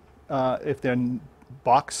will, if they're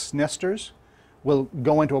box nesters, will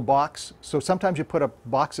go into a box. So sometimes you put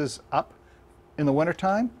boxes up in the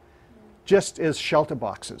wintertime, just as shelter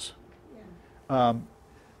boxes.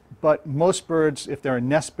 But most birds, if they're a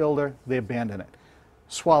nest builder, they abandon it.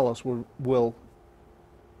 Swallows will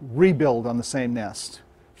rebuild on the same nest.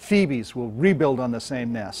 Phoebes will rebuild on the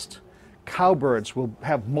same nest. Cowbirds will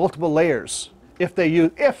have multiple layers if they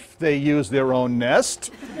use their own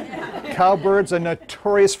nest. Cowbirds are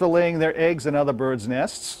notorious for laying their eggs in other birds'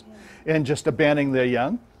 nests and just abandoning their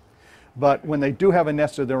young. But when they do have a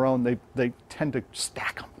nest of their own, they tend to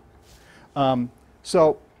stack them.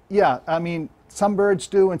 So yeah, I mean, some birds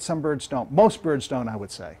do and some birds don't. Most birds don't, I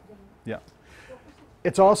would say. Yeah.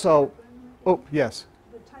 It's also, oh yes.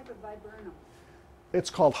 The type of viburnum. It's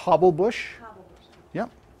called hobblebush. Hobblebush. Yeah.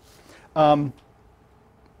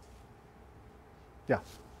 Yeah.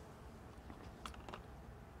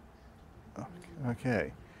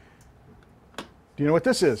 Okay. Do you know what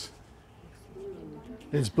this is?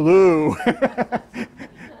 It's blue.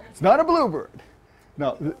 It's not a bluebird.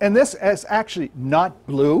 No, and this is actually not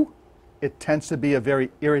blue. It tends to be a very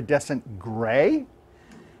iridescent gray,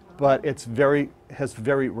 but it's has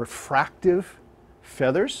very refractive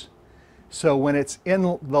feathers. So when it's in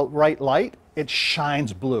the right light, it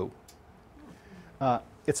shines blue.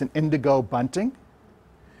 It's an indigo bunting,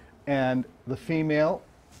 and the female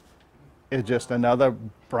is just another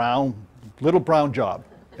little brown job,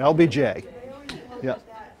 LBJ. Yeah.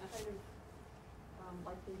 That kind of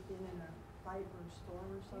like they've been in a fiber storm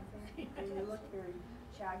or something. They look very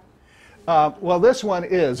shaggy. Well, this one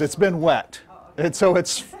it's been wet, and so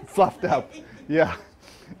it's fluffed up. Yeah.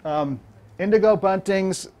 Indigo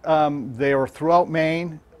buntings, they are throughout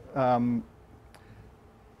Maine.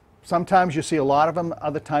 Sometimes you see a lot of them,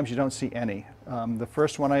 other times you don't see any. The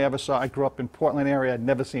first one I ever saw, I grew up in Portland area, I'd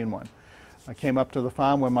never seen one. I came up to the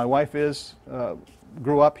farm where my wife is,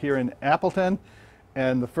 grew up here in Appleton,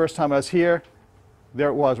 and the first time I was here, there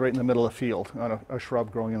it was right in the middle of the field, on a shrub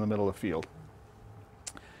growing in the middle of the field.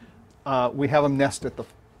 We have them nest at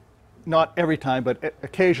not every time, but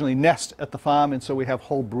occasionally nest at the farm, and so we have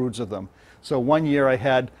whole broods of them. So one year I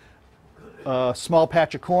had a small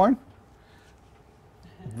patch of corn.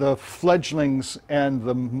 The fledglings and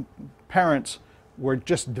the parents were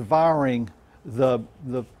just devouring the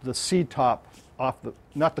seed top off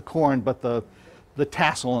not the corn, but the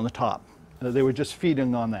tassel on the top. They were just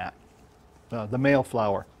feeding on that, the male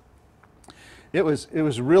flower. It was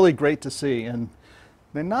really great to see, and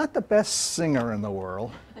they're not the best singer in the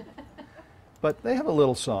world, but they have a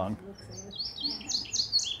little song.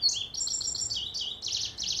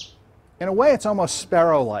 In a way, it's almost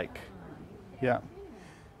sparrow-like. Yeah.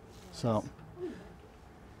 So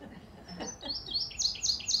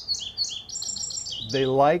they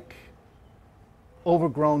like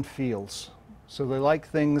overgrown fields. So they like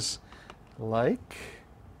things like,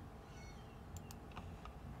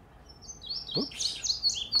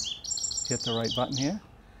 oops, hit the right button here.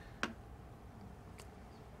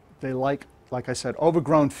 They like I said,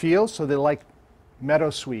 overgrown fields, so they like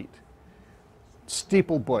meadowsweet,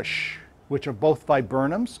 steeplebush, which are both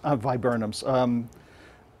viburnums,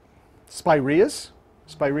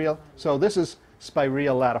 spirea. So this is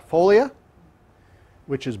Spirea latifolia,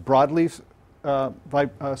 which is broadleaf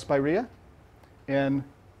spirea, and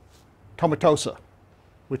tomatosa,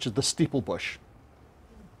 which is the steeplebush.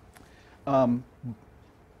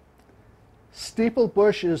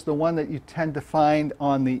 Steeplebush is the one that you tend to find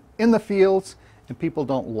in the fields, and people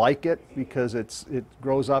don't like it because it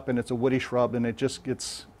grows up and it's a woody shrub, and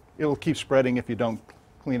it'll keep spreading if you don't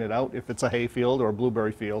clean it out, if it's a hay field or a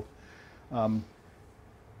blueberry field.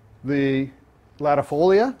 The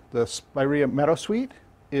latifolia, the Spirea meadowsweet,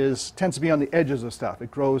 tends to be on the edges of stuff.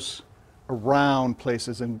 It grows around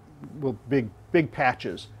places and big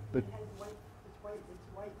patches. But It's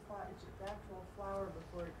white flower. It's an actual flower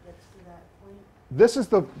before it gets to that point. this is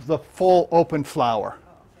the full open flower. Oh,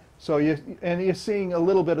 okay. So you're seeing a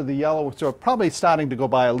little bit of the yellow, so probably starting to go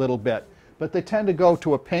by a little bit. But they tend to go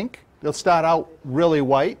to a pink. They'll start out really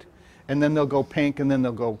white, and then they'll go pink, and then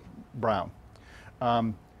they'll go brown.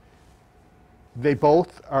 They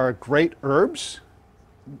both are great herbs.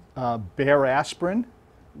 Bear aspirin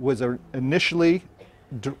was initially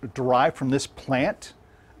derived from this plant.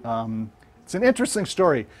 It's an interesting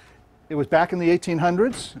story. It was back in the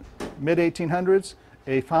 1800s, mid-1800s.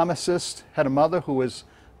 A pharmacist had a mother who was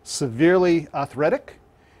severely arthritic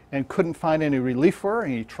and couldn't find any relief for her,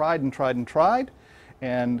 and he tried and tried and tried,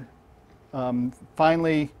 and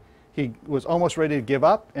finally he was almost ready to give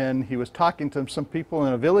up, and he was talking to some people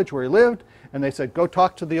in a village where he lived, and they said, go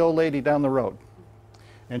talk to the old lady down the road.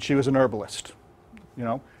 And she was an herbalist,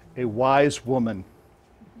 a wise woman.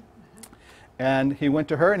 And he went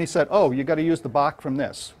to her and he said, oh, you got to use the bark from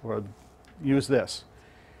this, or use this.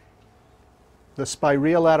 the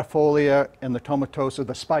Spirea latifolia and the tomatosa,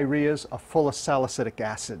 the spireas are full of salicylic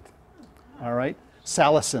acid. All right?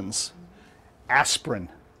 Salicins, aspirin.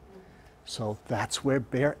 So that's where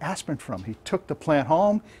Bear aspirin from. He took the plant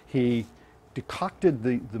home, he decocted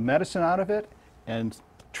the medicine out of it and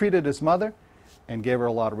treated his mother and gave her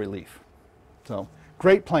a lot of relief. So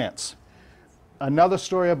great plants. Another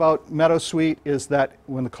story about meadowsweet is that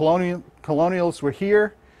when the colonials were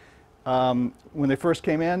here, when they first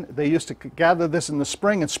came in, they used to gather this in the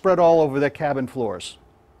spring and spread all over their cabin floors.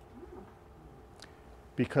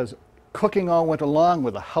 Because cooking all winter long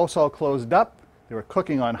with the house all closed up, they were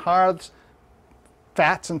cooking on hearths,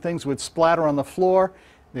 fats and things would splatter on the floor,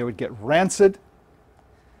 they would get rancid.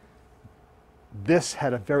 This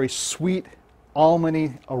had a very sweet,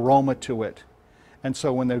 almondy aroma to it. And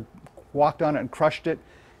so when they walked on it and crushed it,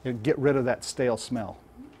 it would get rid of that stale smell.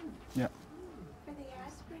 Yeah. For the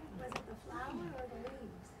aspirin, was it the flower or the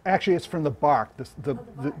leaves? Actually, it's from the bark,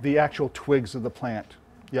 the actual twigs of the plant.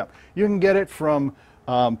 Yeah. You can get it from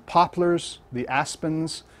poplars, the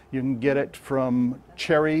aspens. You can get it from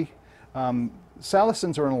cherry.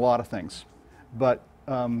 Salicins are in a lot of things, but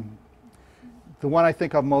the one I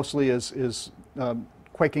think of mostly is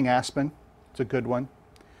quaking aspen. It's a good one.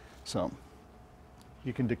 So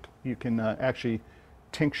you can actually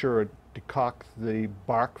tincture or decoct the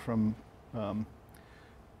bark from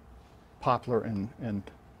poplar and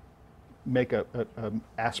make a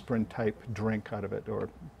aspirin type drink out of it, or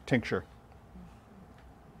tincture.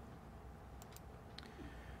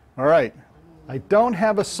 All right, I don't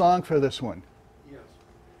have a song for this one. Yes.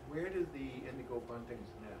 Where did the indigo buntings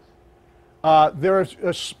nest? They're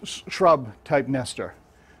a shrub type nester.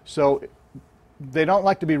 So they don't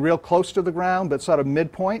like to be real close to the ground, but sort of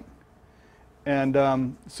midpoint. And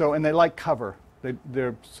and they like cover.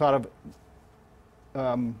 They're sort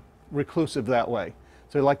of reclusive that way.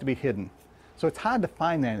 So they like to be hidden. So it's hard to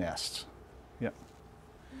find their nests. Yeah.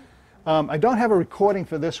 I don't have a recording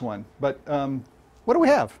for this one, but what do we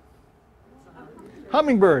have?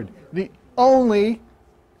 Hummingbird. The only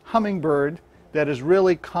hummingbird that is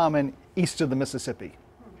really common east of the Mississippi,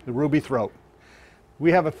 the ruby throat.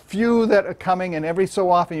 We have a few that are coming, and every so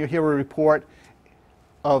often you hear a report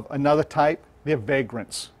of another type. They're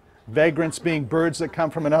vagrants. Vagrants being birds that come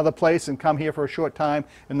from another place and come here for a short time,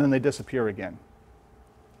 and then they disappear again.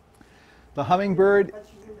 The hummingbird... But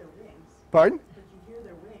you hear their wings. Pardon? But you hear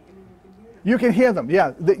their wings. I mean, you can hear them. You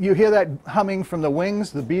can hear them, yeah. You hear that humming from the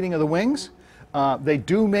wings, the beating of the wings. They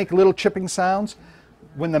do make little chipping sounds.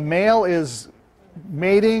 When the male is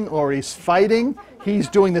mating or he's fighting, he's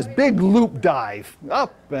doing this big loop dive,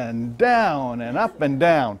 up and down and up and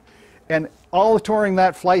down. And all during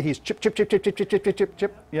that flight, he's chip, chip, chip, chip, chip, chip, chip, chip, chip,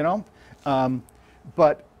 chip, you know.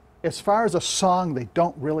 But as far as a song, they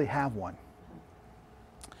don't really have one.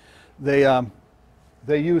 They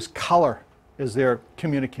use color as their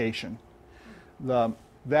communication.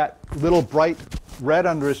 That little bright red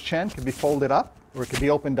under his chin can be folded up or it can be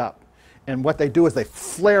opened up. And what they do is they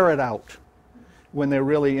flare it out when they're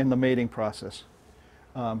really in the mating process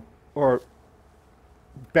or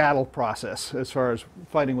battle process as far as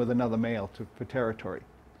fighting with another male for territory.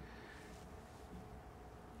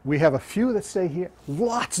 We have a few that stay here,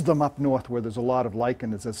 lots of them up north where there's a lot of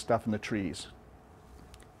lichens and stuff in the trees.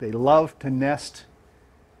 They love to nest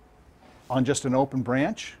on just an open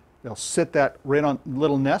branch. They'll sit that right on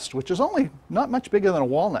little nest, which is only not much bigger than a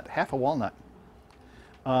walnut, half a walnut.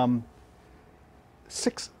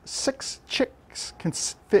 Six chicks can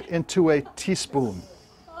fit into a teaspoon.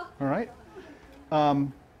 All right?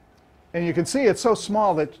 And you can see it's so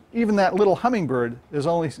small that even that little hummingbird is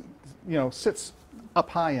only, sits up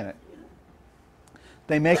high in it.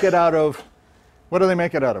 They make it out of, what do they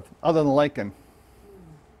make it out of, other than lichen?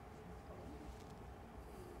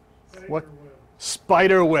 What?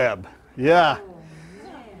 Spider web. Yeah.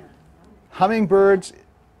 Hummingbirds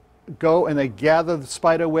go and they gather the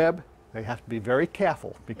spider web. They have to be very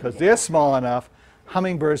careful because they're small enough.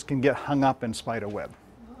 Hummingbirds can get hung up in spider web.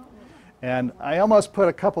 And I almost put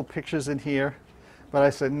a couple pictures in here, but I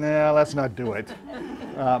said, nah, let's not do it.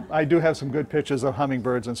 I do have some good pictures of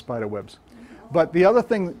hummingbirds and spider webs. But the other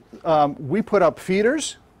thing, we put up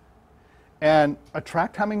feeders and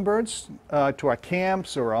attract hummingbirds to our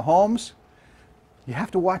camps or our homes. You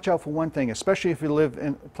have to watch out for one thing, especially if you live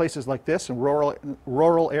in places like this, in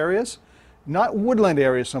rural areas. Not woodland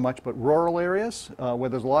areas so much, but rural areas where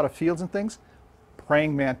there's a lot of fields and things.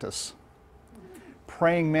 Praying mantis.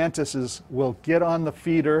 Praying mantises will get on the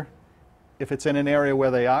feeder if it's in an area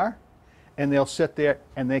where they are, and they'll sit there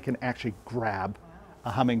and they can actually grab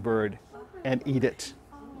a hummingbird and eat it.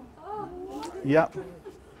 Yep.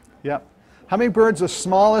 Yep. Hummingbird's the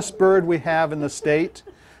smallest bird we have in the state.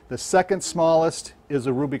 The second smallest is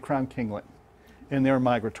a ruby-crowned kinglet, and they're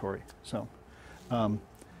migratory. So,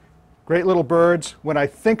 great little birds. When I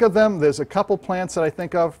think of them, there's a couple plants that I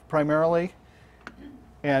think of primarily,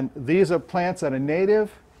 and these are plants that are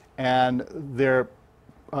native, and they're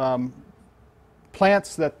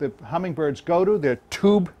plants that the hummingbirds go to. They're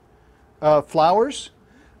tube flowers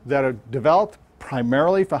that are developed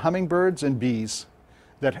primarily for hummingbirds and bees,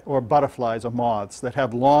 or butterflies or moths that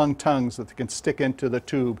have long tongues that they can stick into the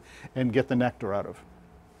tube and get the nectar out of.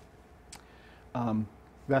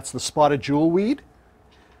 That's the spotted jewelweed.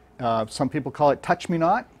 Some people call it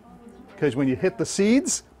touch-me-not, because when you hit the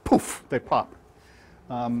seeds, poof, they pop.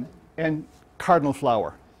 And cardinal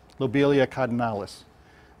flower, Lobelia cardinalis.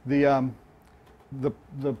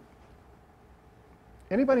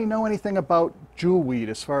 Anybody know anything about jewelweed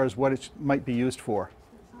as far as what it might be used for?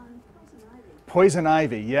 Poison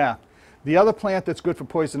ivy, yeah. The other plant that's good for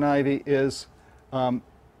poison ivy is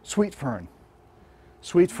sweet fern.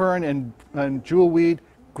 Sweet fern and jewelweed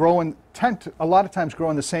tend to a lot of times grow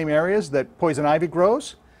in the same areas that poison ivy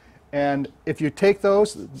grows. And if you take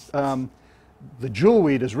those, the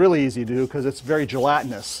jewelweed is really easy to do because it's very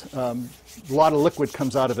gelatinous. A lot of liquid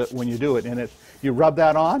comes out of it when you do it, and you rub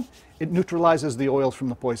that on, it neutralizes the oils from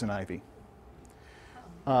the poison ivy.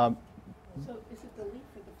 So is it the leaf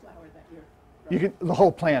or the flower that you're... You can, the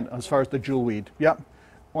whole plant as far as the jewelweed, yep.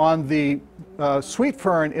 On the sweet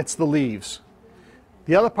fern, it's the leaves.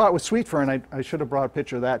 The other part with sweet fern, I should have brought a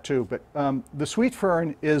picture of that too, but the sweet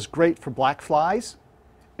fern is great for black flies.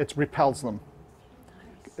 It repels them.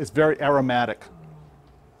 It's very aromatic.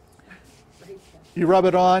 You rub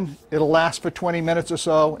it on, it'll last for 20 minutes or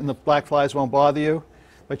so, and the black flies won't bother you,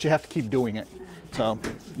 but you have to keep doing it. So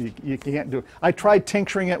you can't do it. I tried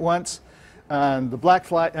tincturing it once, and the black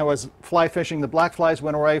fly, I was fly fishing, the black flies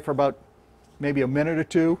went away for about maybe a minute or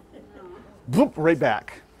two, bloop, right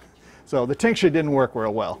back. So the tincture didn't work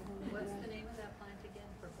real well. What's the name of that plant again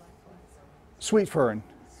for black flies? Sweet fern.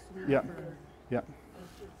 Yep. Yep.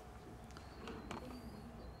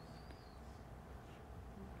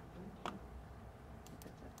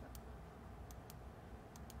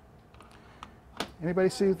 Anybody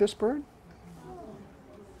see this bird?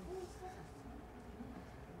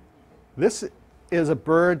 This is a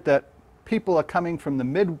bird that people are coming from the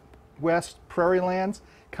Midwest prairie lands,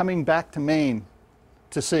 coming back to Maine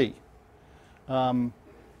to see.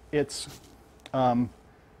 It's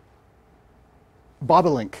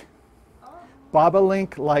bobolink.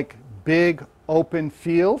 Bobolink like big open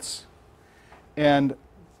fields, and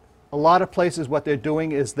a lot of places what they're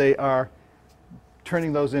doing is they are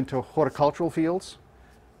turning those into horticultural fields,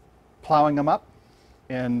 plowing them up,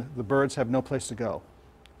 and the birds have no place to go.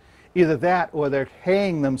 Either that or they're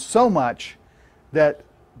haying them so much that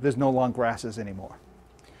there's no long grasses anymore.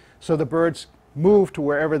 So the birds move to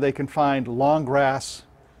wherever they can find long grass,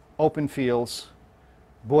 open fields,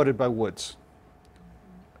 bordered by woods.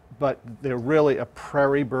 But they're really a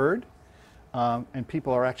prairie bird, and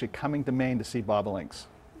people are actually coming to Maine to see bobolinks.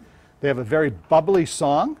 They have a very bubbly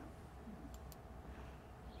song.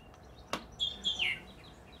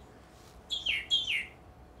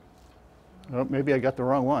 Oh, maybe I got the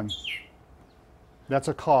wrong one. That's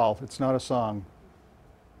a call, it's not a song.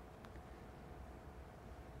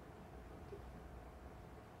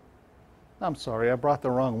 I'm sorry, I brought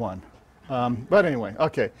the wrong one. But anyway,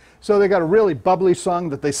 okay. So they got a really bubbly song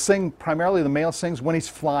that they sing, primarily the male sings when he's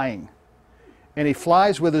flying. And he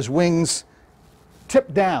flies with his wings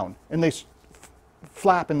tipped down, and they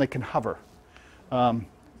flap and they can hover. But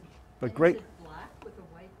great. Is it black with a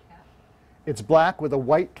white cap? It's black with a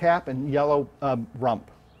white cap and yellow rump.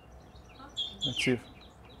 Huh. Let's see.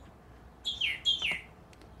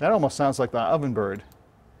 That almost sounds like the ovenbird.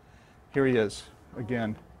 Here he is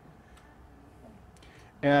again.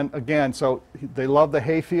 And again, so they love the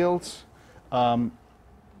hay fields. And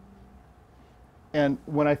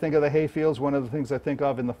when I think of the hay fields, one of the things I think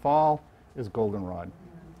of in the fall is goldenrod.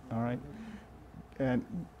 All right. And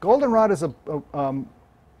goldenrod is a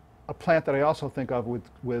plant that I also think of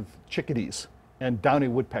with chickadees and downy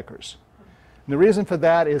woodpeckers. And the reason for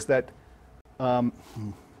that is that,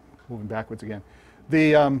 moving backwards again,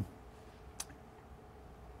 the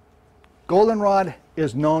goldenrod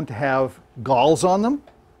is known to have galls on them,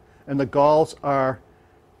 and the galls are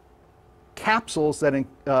capsules that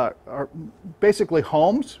are basically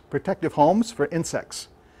homes, protective homes for insects.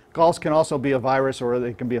 Galls can also be a virus, or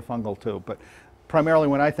they can be a fungal too, but primarily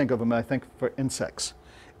when I think of them, I think for insects.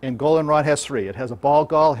 And goldenrod has three. It has a ball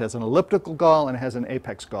gall, it has an elliptical gall, and it has an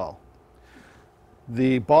apex gall.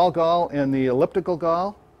 The ball gall and the elliptical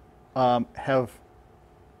gall have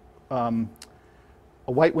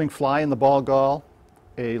a white-winged fly in the ball gall,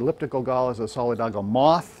 a elliptical gall is a solidago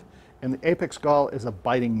moth, and the apex gall is a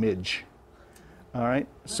biting midge. All right,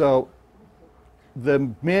 so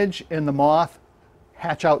the midge and the moth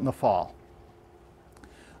hatch out in the fall.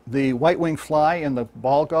 The white-winged fly in the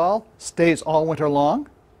ball gall stays all winter long,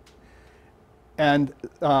 and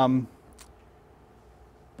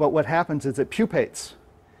but what happens is it pupates,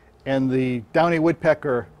 and the downy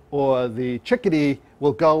woodpecker or the chickadee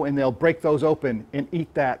will go and they'll break those open and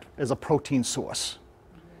eat that as a protein source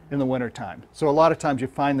in the wintertime. So a lot of times you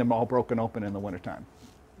find them all broken open in the wintertime.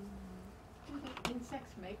 Do the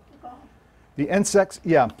insects make the gall? The insects,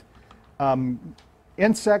 yeah.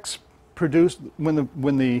 Insects produce,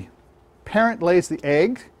 when the parent lays the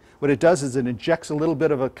egg, what it does is it injects a little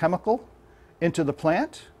bit of a chemical into the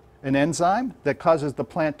plant, an enzyme that causes the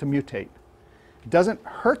plant to mutate. It doesn't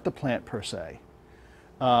hurt the plant per se,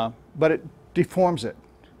 but it deforms it.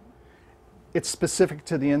 It's specific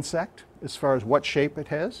to the insect as far as what shape it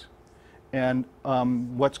has and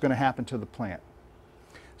what's going to happen to the plant.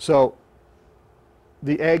 So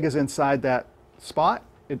the egg is inside that spot.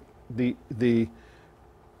 It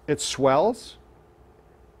swells.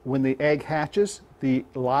 When the egg hatches, the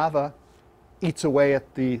larva eats away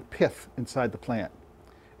at the pith inside the plant,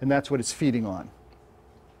 and that's what it's feeding on.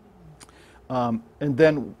 And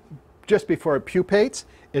then just before it pupates,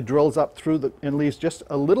 it drills up through and leaves just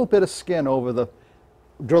a little bit of skin over the,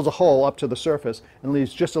 drills a hole up to the surface and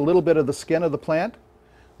leaves just a little bit of the skin of the plant,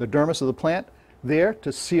 the dermis of the plant, there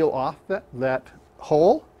to seal off that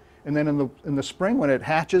hole. And then in the spring, when it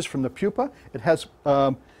hatches from the pupa, it has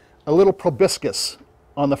a little proboscis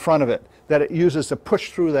on the front of it that it uses to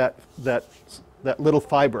push through that little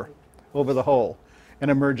fiber over the hole and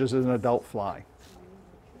emerges as an adult fly.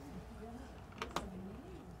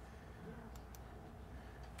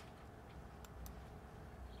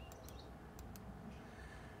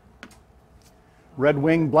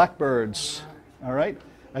 Red-winged blackbirds, all right?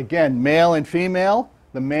 Again, male and female.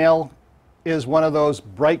 The male is one of those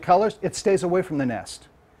bright colors. It stays away from the nest.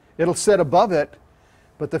 It'll sit above it,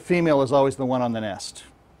 but the female is always the one on the nest.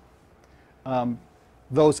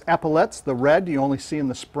 Those epaulets, the red, you only see in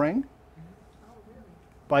the spring.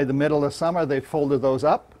 By the middle of summer, they've folded those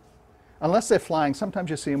up. Unless they're flying,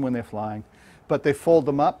 sometimes you see them when they're flying, but they fold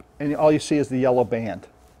them up, and all you see is the yellow band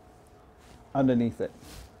underneath it.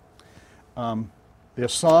 Their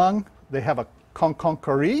song, they have a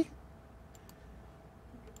conconcari.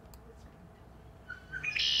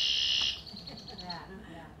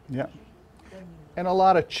 Yeah. And a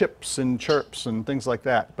lot of chips and chirps and things like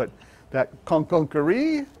that. But that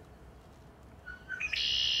conconcari,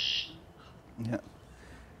 yeah,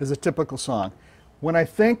 is a typical song. When I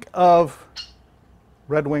think of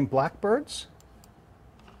red-winged blackbirds,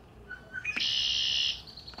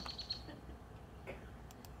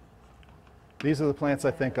 these are the plants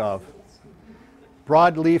I think of.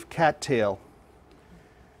 Broadleaf cattail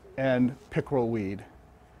and pickerel weed.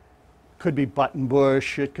 Could be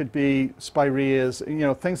buttonbush, it could be spireas, you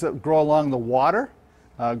know, things that grow along the water,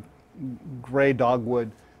 gray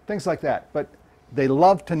dogwood, things like that. But they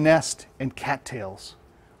love to nest in cattails.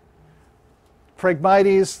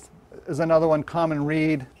 Phragmites is another one, common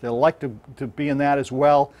reed. They'll like to be in that as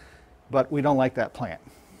well, but we don't like that plant.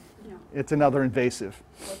 No. It's another invasive.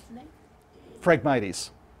 What's the name?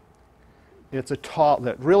 Phragmites. It's a tall,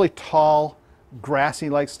 that really tall,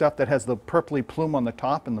 grassy-like stuff that has the purpley plume on the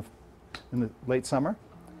top in the late summer.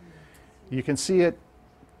 You can see it.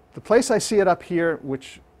 The place I see it up here,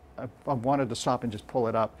 which I wanted to stop and just pull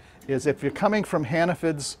it up, is if you're coming from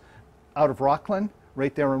Hannafids out of Rockland,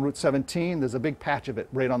 right there on Route 17, there's a big patch of it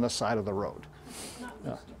right on the side of the road.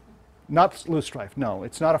 Not loosestrife, no.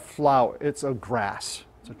 It's not a flower. It's a grass.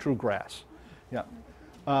 It's a true grass. Yeah.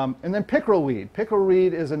 And then pickerel weed. Pickerel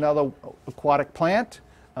weed is another aquatic plant,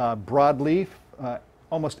 broadleaf,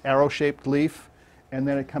 almost arrow-shaped leaf, and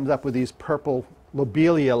then it comes up with these purple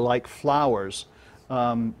lobelia-like flowers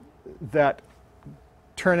that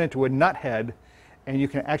turn into a nut head, and you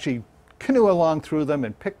can actually canoe along through them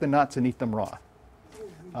and pick the nuts and eat them raw.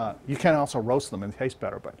 You can also roast them and taste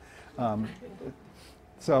better. But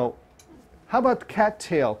so, how about the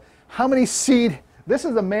cattail? How many seed? This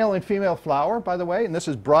is a male and female flower, by the way, and this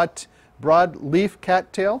is broadleaf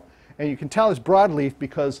cattail, and you can tell it's broadleaf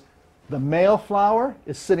because the male flower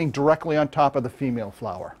is sitting directly on top of the female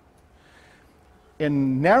flower.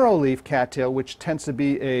 In narrowleaf cattail, which tends to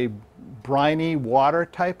be a briny water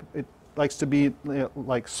type, it likes to be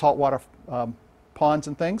like saltwater ponds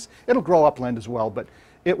and things. It'll grow upland as well, but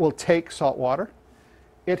it will take salt water.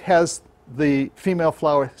 It has the female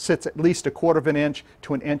flower sits at least 1/4 of an inch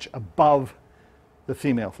to an inch above the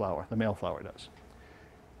female flower, the male flower does.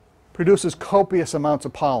 produces copious amounts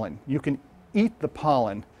of pollen. You can eat the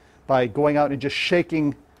pollen by going out and just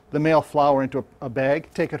shaking the male flower into a bag,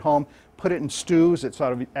 take it home, put it in stews. It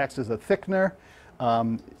sort of acts as a thickener.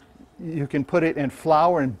 You can put it in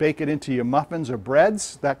flour and bake it into your muffins or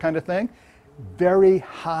breads, that kind of thing. Very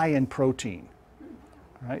high in protein,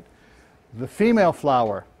 right? The female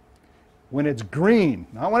flower, when it's green,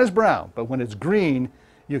 not when it's brown, but when it's green,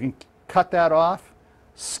 you can cut that off,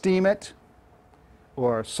 steam it,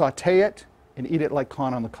 or saute it, and eat it like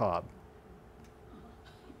corn on the cob.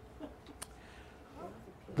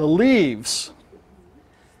 The leaves,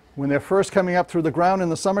 when they're first coming up through the ground in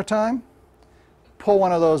the summertime, pull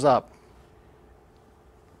one of those up.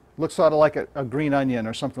 Looks sort of like a green onion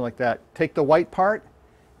or something like that. Take the white part.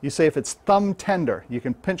 You say if it's thumb tender, you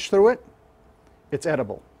can pinch through it, it's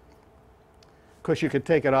edible. Of course, you could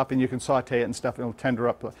take it up and you can saute it and stuff, and it'll tender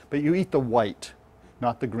up. But you eat the white,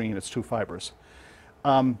 not the green. It's too fibrous.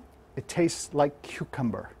 It tastes like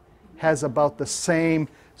cucumber. Has about the same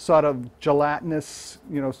sort of gelatinous,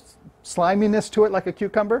 sliminess to it like a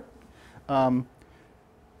cucumber. But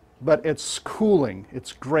it's cooling.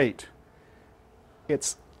 It's great.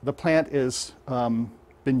 The plant is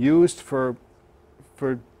been used for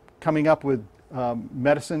coming up with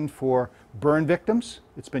medicine for burn victims.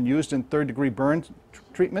 It's been used in third-degree burn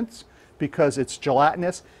treatments because it's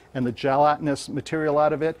gelatinous, and the gelatinous material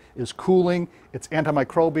out of it is cooling, it's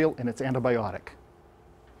antimicrobial, and it's antibiotic.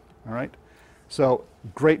 All right? So,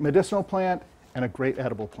 great medicinal plant and a great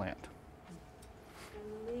edible plant. And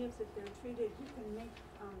the leaves, if they're treated, you can make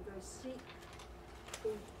the seat.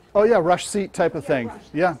 Oh yeah, rush seat type of thing.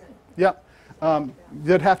 Yeah, yeah.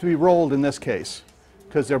 They'd have to be rolled in this case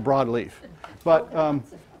because they're broadleaf. But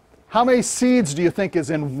how many seeds do you think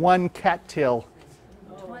is in one cattail?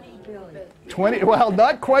 20 billion. 20? Well,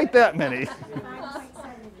 not quite that many.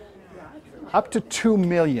 Up to 2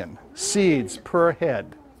 million seeds per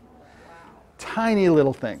head. Tiny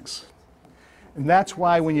little things. And that's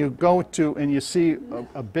why when you go to and you see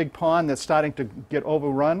a big pond that's starting to get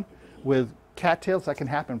overrun with cattails, that can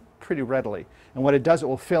happen pretty readily. And what it does, it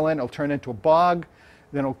will fill in, it'll turn into a bog,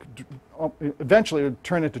 then eventually it'll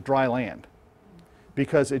turn into dry land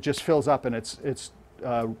because it just fills up and it's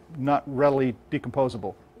not readily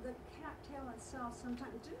decomposable. The cattail itself,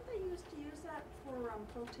 sometimes, didn't they used to use that for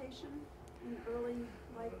flotation in early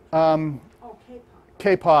life? Oh,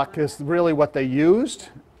 Kapok is really what they used,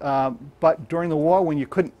 but during the war when you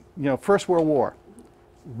couldn't, First World War,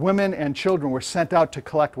 women and children were sent out to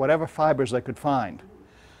collect whatever fibers they could find.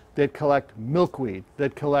 They'd collect milkweed,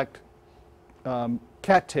 they'd collect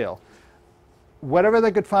cattail. Whatever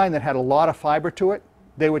they could find that had a lot of fiber to it,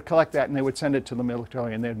 they would collect that and they would send it to the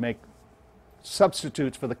military and they'd make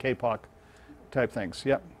substitutes for the kapok type things.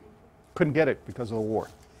 Yep. Couldn't get it because of the war.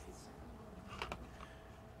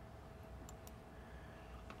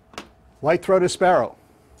 White-throated sparrow.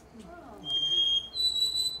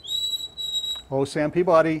 Oh, Sam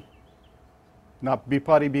Peabody. Not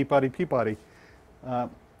Peabody, Peabody, Peabody.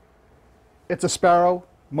 It's a sparrow.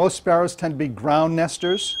 Most sparrows tend to be ground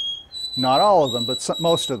nesters. Not all of them, but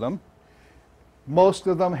most of them. Most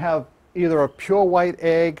of them have either a pure white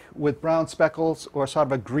egg with brown speckles or sort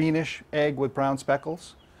of a greenish egg with brown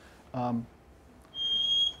speckles.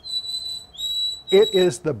 It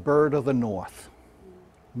is the bird of the north.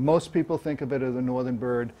 Most people think of it as a northern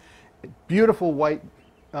bird. Beautiful white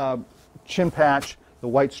chin patch, the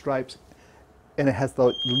white stripes, and it has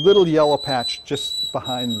the little yellow patch just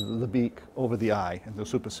behind the beak over the eye and the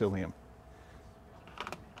supercilium.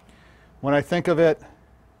 When I think of it,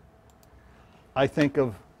 I think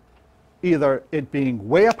of either it being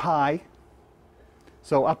way up high,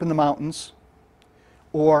 so up in the mountains,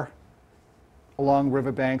 or along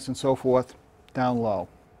riverbanks and so forth, down low.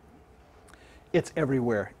 It's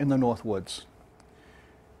everywhere in the North Woods.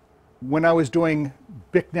 When I was doing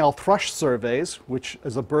Bicknell thrush surveys, which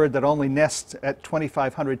is a bird that only nests at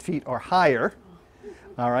 2,500 feet or higher,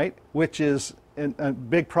 all right, which is a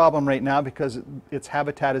big problem right now because its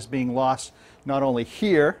habitat is being lost not only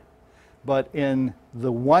here, but in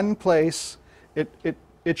the one place,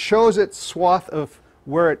 it shows its swath of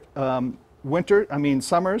where it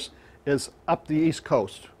summers is up the East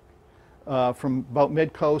Coast, from about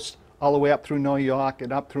mid-coast all the way up through New York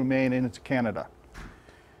and up through Maine and into Canada.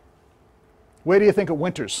 Where do you think it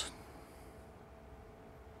winters?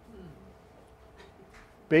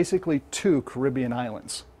 Basically 2 Caribbean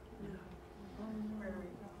islands.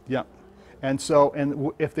 Yeah. And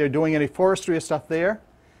so, if they're doing any forestry or stuff there,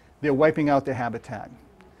 they're wiping out their habitat.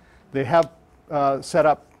 They have set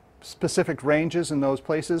up specific ranges in those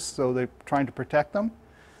places, so they're trying to protect them.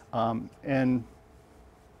 And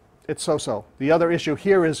it's so-so. The other issue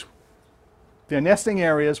here is Their nesting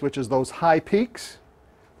areas, which is those high peaks,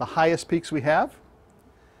 the highest peaks we have,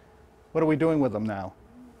 what are we doing with them now?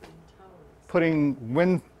 Putting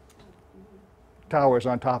wind towers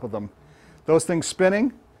on top of them. Those things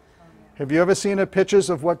spinning. Have you ever seen the pictures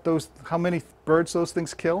of how many birds those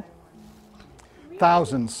things kill?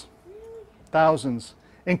 Thousands. Thousands.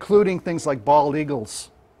 Including things like bald eagles,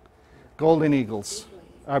 golden eagles,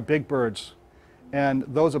 are big birds. And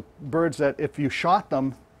those are birds that if you shot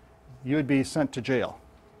them, you would be sent to jail.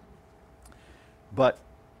 But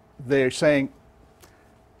they're saying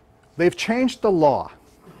they've changed the law.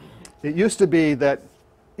 It used to be that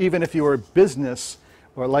even if you were a business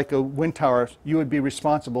or like a wind tower, you would be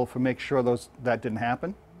responsible for making sure that didn't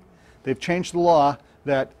happen. They've changed the law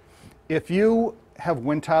that if you have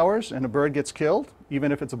wind towers and a bird gets killed,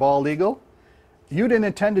 even if it's a bald eagle, you didn't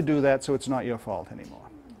intend to do that, so it's not your fault anymore.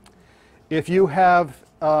 If you have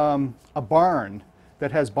a barn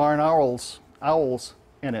that has barn owls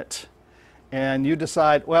in it, and you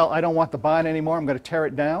decide, well, I don't want the barn anymore, I'm going to tear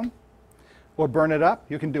it down or burn it up,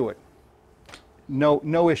 you can do it.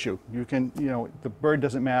 No issue. You can, the bird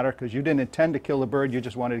doesn't matter because you didn't intend to kill the bird, you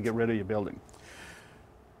just wanted to get rid of your building.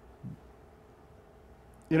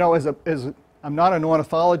 I'm not an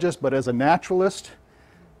ornithologist, but as a naturalist,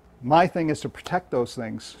 my thing is to protect those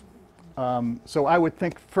things. So I would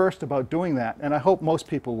think first about doing that, and I hope most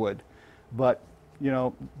people would. But, I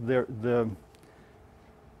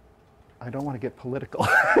don't want to get political.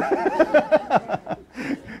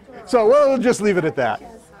 So we'll just leave it at that.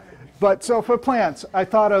 But so for plants, I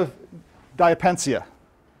thought of Diapensia,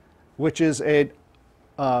 which is a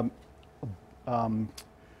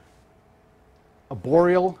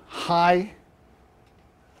boreal high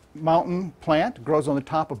mountain plant. Grows on the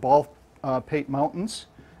top of Baldpate Mountains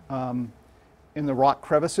in the rock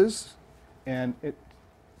crevices, and it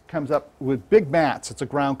comes up with big mats. It's a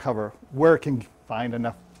ground cover where it can find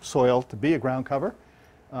enough soil to be a ground cover,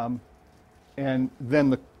 and then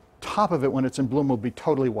the top of it when it's in bloom will be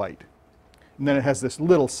totally white, and then it has this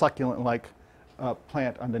little succulent-like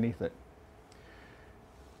plant underneath it.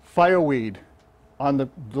 Fireweed on the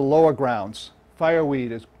lower grounds.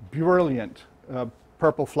 Fireweed is brilliant,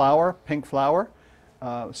 purple flower, pink flower,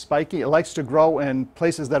 spiky. It likes to grow in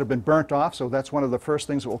places that have been burnt off, so that's one of the first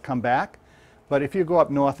things that will come back. But if you go up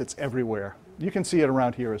north, it's everywhere. You can see it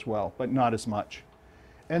around here as well, but not as much.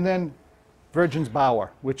 And then Virgin's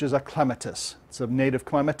Bower, which is a clematis. It's a native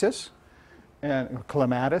clematis, and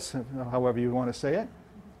clematis, however you want to say it.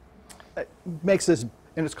 It makes this,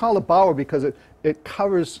 and it's called a bower because it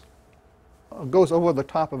covers, goes over the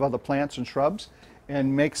top of other plants and shrubs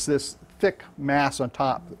and makes this thick mass on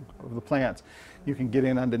top of the plants. You can get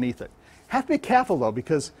in underneath it. Have to be careful though,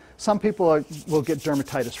 because some people will get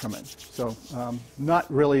dermatitis from it. So not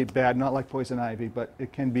really bad, not like poison ivy, but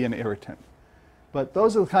it can be an irritant. But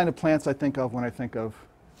those are the kind of plants I think of when I think of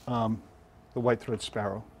the white-throated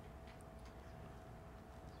sparrow.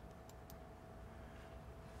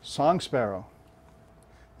 Song sparrow.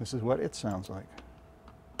 This is what it sounds like.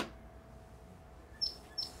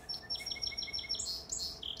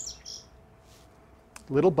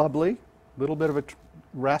 Little bubbly, little bit of a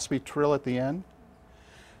raspy trill at the end.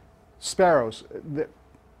 Sparrows,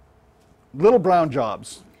 little brown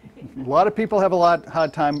jobs. A lot of people have a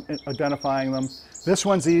hard time identifying them. This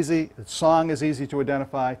one's easy. Its song is easy to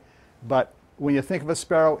identify. But when you think of a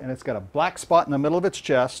sparrow and it's got a black spot in the middle of its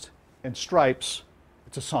chest and stripes,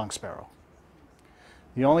 it's a song sparrow.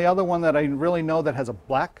 The only other one that I really know that has a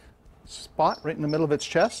black spot right in the middle of its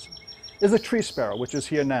chest is a tree sparrow, which is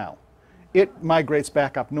here now. It migrates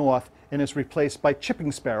back up north and is replaced by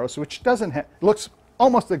chipping sparrows, which looks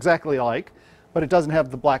almost exactly alike, but it doesn't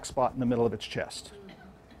have the black spot in the middle of its chest.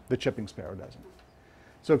 The chipping sparrow doesn't.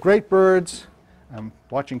 So great birds. I'm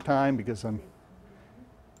watching time because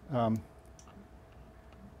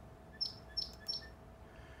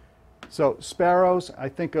so sparrows, I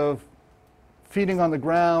think of feeding on the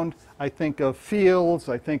ground. I think of fields.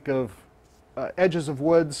 I think of edges of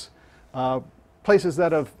woods, places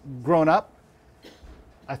that have grown up.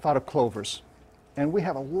 I thought of clovers. And we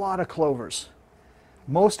have a lot of clovers.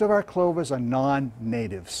 Most of our clovers are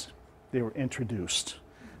non-natives. They were introduced.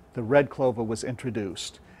 The red clover was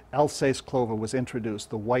introduced. Alsace clover was introduced,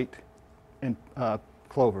 the white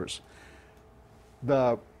clovers.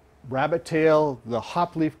 The rabbit-tail, the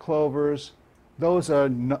hopleaf clovers, those are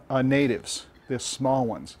natives. They're small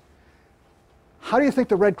ones. How do you think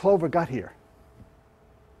the red clover got here?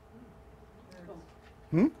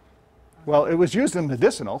 Well, it was used in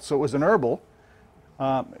medicinal, so it was an herbal.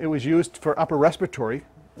 It was used for upper respiratory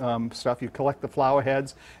stuff. You collect the flower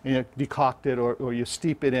heads and you decoct it or you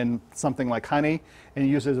steep it in something like honey and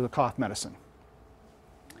you use it as a cough medicine.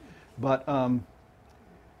 But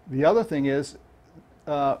the other thing is,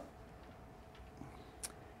 it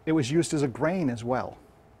was used as a grain as well,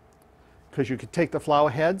 because you could take the flower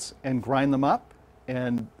heads and grind them up,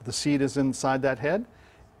 and the seed is inside that head,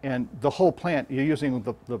 and the whole plant, you're using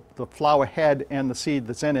the flower head and the seed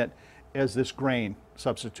that's in it as this grain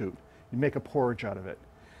substitute. You make a porridge out of it.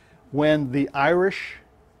 When the Irish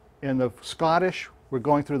and the Scottish were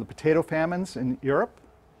going through the potato famines in Europe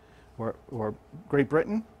or Great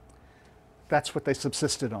Britain, that's what they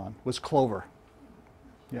subsisted on, was clover.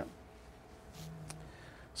 Yeah.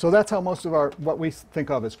 So that's how most of what we think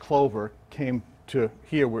of as clover came to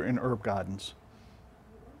here. We're in herb gardens.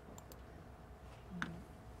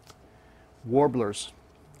 Warblers.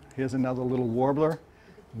 Here's another little warbler.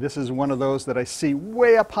 This is one of those that I see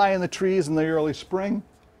way up high in the trees in the early spring.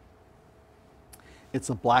 It's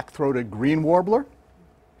a black-throated green warbler,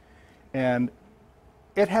 and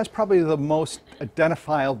it has probably the most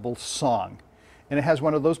identifiable song. And it has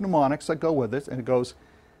one of those mnemonics that go with it, and it goes,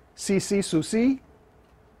 see, see, su, see,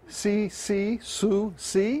 see, see, su,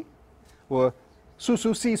 see, or su,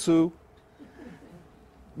 su, see, su.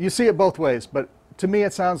 You see it both ways, but to me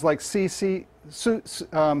it sounds like see, see, su,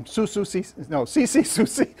 su, su, see, no, see, see, su,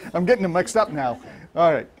 see. I'm getting them mixed up now.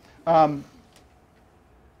 All right.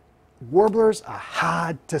 Warblers are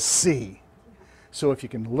hard to see. So if you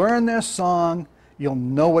can learn their song, you'll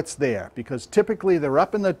know what's there, because typically they're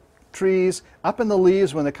up in the trees, up in the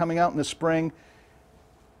leaves when they're coming out in the spring.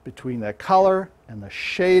 Between their color and the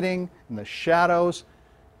shading and the shadows,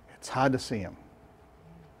 it's hard to see them.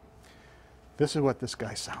 This is what this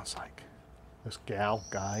guy sounds like. This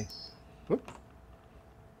guy. Whoop.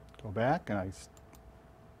 Go back and I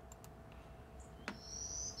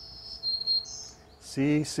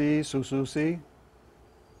see, see, su, su, see.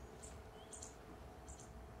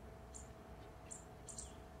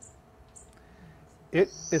 It,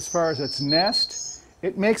 as far as its nest,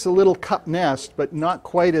 it makes a little cup nest, but not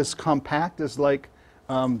quite as compact as like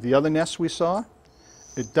the other nests we saw.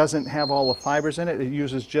 It doesn't have all the fibers in it. It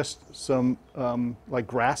uses just some like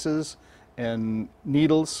grasses and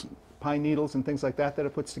needles, pine needles and things like that that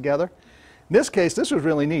it puts together. In this case, this was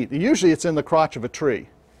really neat. Usually it's in the crotch of a tree.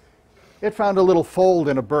 It found a little fold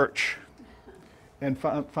in a birch and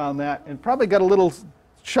found that, and probably got a little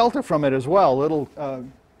shelter from it as well, a little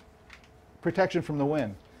protection from the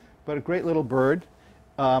wind. But a great little bird.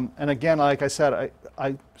 And again, like I said,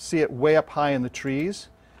 I see it way up high in the trees.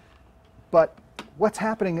 But what's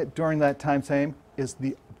happening during that time frame is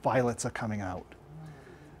the violets are coming out.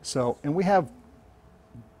 So, and we have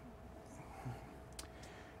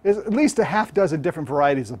at least a half dozen different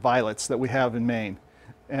varieties of violets that we have in Maine.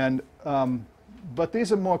 And, but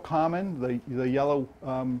these are more common, the yellow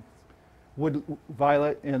wood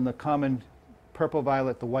violet and the common purple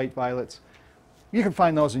violet, the white violets. You can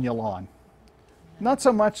find those in your lawn. Not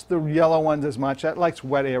so much the yellow ones as much. That likes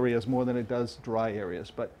wet areas more than it does dry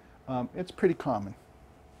areas, but it's pretty common.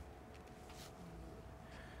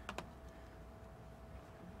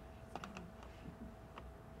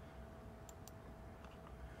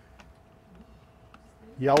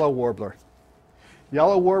 Yellow warbler.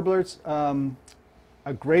 Yellow warblers are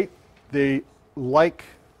great. They like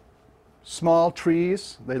small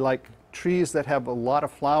trees. They like trees that have a lot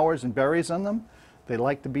of flowers and berries on them. They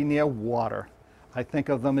like to be near water. I think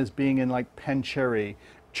of them as being in like pen cherry,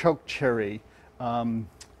 choke cherry. Yeah,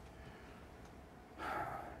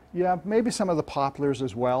 maybe some of the poplars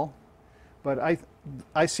as well. But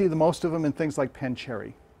I see the most of them in things like pen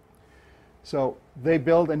cherry. So they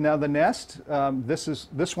build another nest.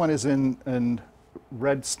 This one is in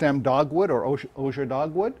red stem dogwood or osier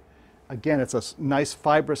dogwood. Again, it's a nice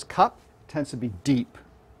fibrous cup. It tends to be deep.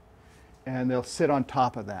 And they'll sit on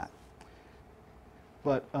top of that.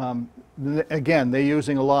 But again, they're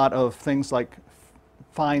using a lot of things like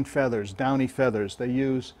fine feathers, downy feathers. They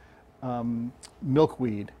use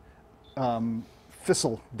milkweed,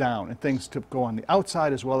 thistle down, and things to go on the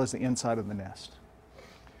outside as well as the inside of the nest.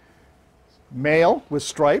 Male with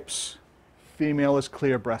stripes, female is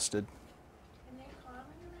clear-breasted. And they're common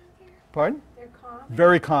around here? Pardon? They're common?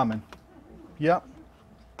 Very common. Yep.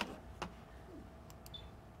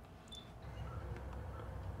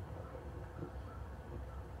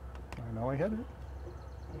 I know I hit it.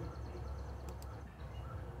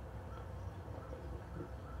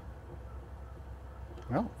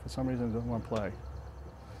 Well, for some reason it doesn't want to play.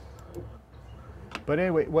 But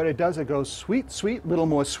anyway, what it does, it goes sweet, sweet, little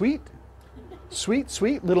more sweet. Sweet,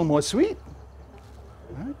 sweet, little more sweet.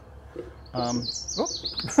 All right. Oh.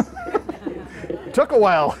 Took a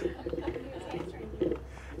while.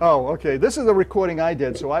 Oh, okay. This is the recording I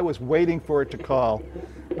did, so I was waiting for it to call.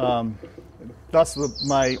 That's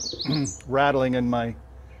my rattling in my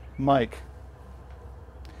mic.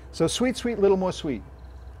 So sweet, sweet, little more sweet.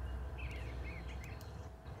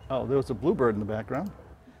 Oh, there was a bluebird in the background.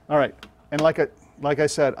 All right, and like I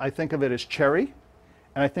said, I think of it as cherry,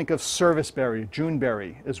 and I think of serviceberry,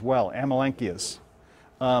 juneberry as well, amelanchias.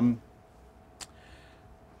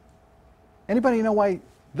 Anybody know why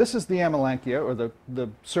this is the amelanchia, or the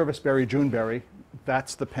serviceberry, juneberry?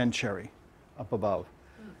 That's the pen cherry up above.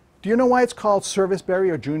 Do you know why it's called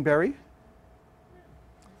serviceberry or juneberry?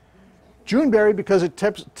 Juneberry because it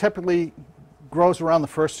typically grows around the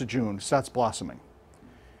 1st of June, starts blossoming.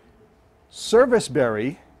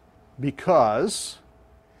 Serviceberry because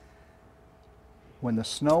when the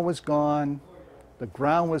snow was gone, the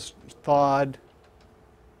ground was thawed,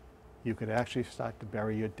 you could actually start to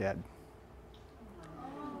bury your dead.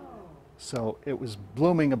 So it was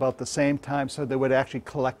blooming about the same time, so they would actually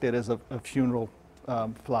collect it as a funeral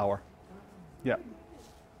flower. Yeah.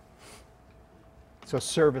 So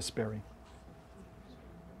serviceberry.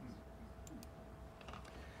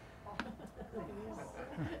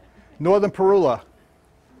 Northern Parula.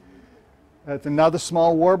 That's another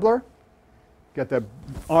small warbler. Got the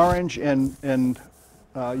orange and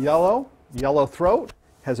yellow throat.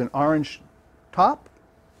 Has an orange top,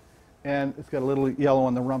 and it's got a little yellow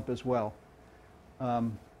on the rump as well.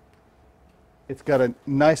 It's got a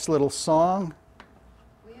nice little song.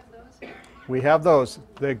 We have those. We have those.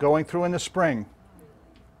 They're going through in the spring.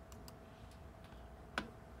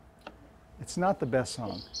 It's not the best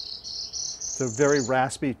song. It's a very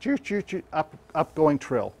raspy, upgoing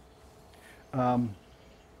trill.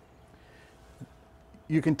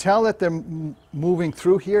 You can tell that they're moving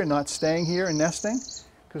through here, not staying here and nesting,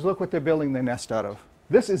 because look what they're building their nest out of.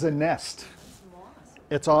 This is a nest.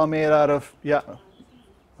 It's all made out of,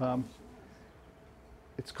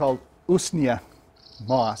 it's called usnea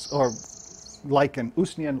moss, or lichen,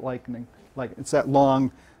 usnea lichen. It's that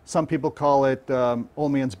long, some people call it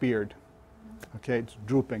old man's beard. Okay, it's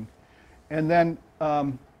drooping. And then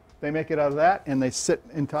they make it out of that, and they sit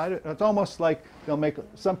inside it. It's almost like they'll make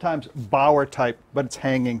sometimes bower type, but it's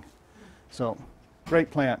hanging. So, great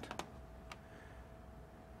plant.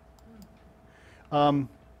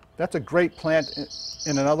 That's a great plant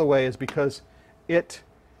in another way, is because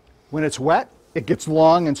when it's wet, it gets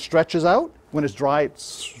long and stretches out. When it's dry, it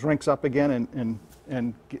shrinks up again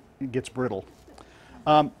and gets brittle.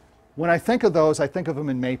 When I think of those, I think of them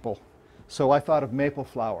in maple. So I thought of maple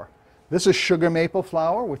flower. This is sugar maple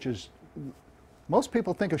flower, which is, most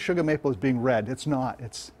people think of sugar maple as being red. It's not.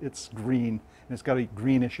 It's green, and it's got a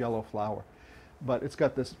greenish yellow flower. But it's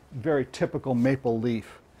got this very typical maple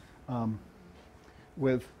leaf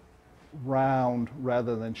with round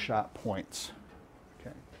rather than sharp points.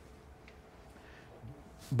 Okay.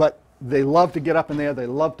 But they love to get up in there. They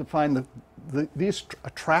love to find these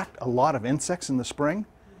attract a lot of insects in the spring.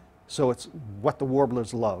 So it's what the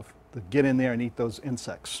warblers love, to get in there and eat those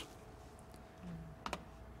insects.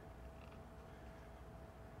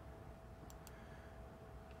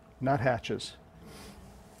 Nuthatches.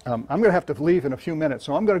 I'm going to have to leave in a few minutes,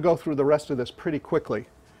 so I'm going to go through the rest of this pretty quickly,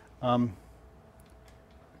 because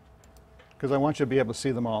I want you to be able to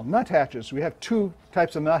see them all. Nuthatches. We have two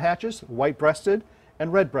types of nuthatches, white-breasted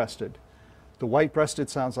and red-breasted. The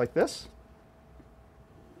white-breasted sounds like this.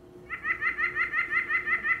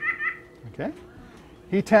 Okay.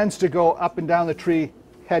 He tends to go up and down the tree,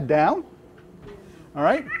 head down. All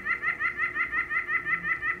right.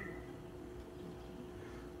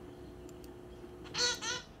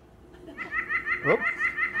 Oop.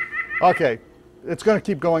 Okay, it's going to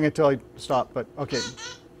keep going until I stop, but okay.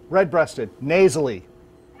 Red-breasted, nasally.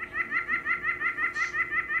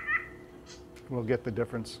 We'll get the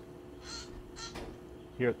difference.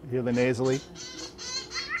 Hear the nasally.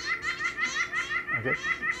 Okay.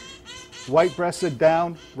 White-breasted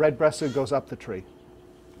down, red-breasted goes up the tree.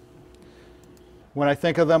 When I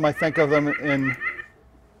think of them in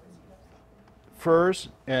firs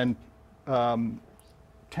and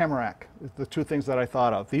tamarack, the two things that I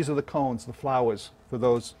thought of. These are the cones, the flowers for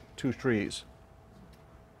those two trees.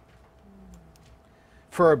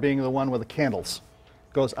 Fir being the one with the candles,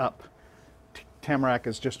 goes up. Tamarack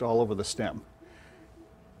is just all over the stem.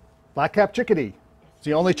 Black-capped chickadee. It's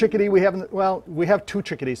the only chickadee we have. Well, we have two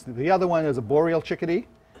chickadees. The other one is a boreal chickadee,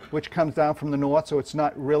 which comes down from the north, so it's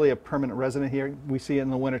not really a permanent resident here. We see it in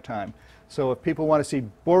the wintertime. So if people want to see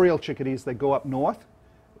boreal chickadees, they go up north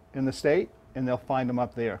in the state, and they'll find them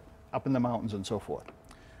up there, up in the mountains and so forth.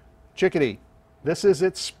 Chickadee. This is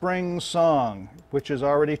its spring song, which is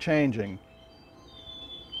already changing.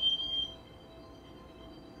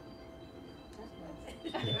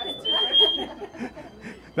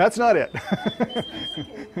 That's not it.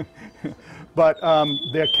 But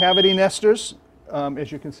they're cavity nesters,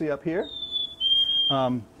 as you can see up here,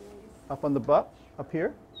 up on the butt, up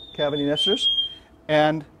here, cavity nesters.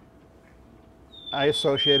 And I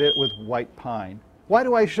associate it with white pine. Why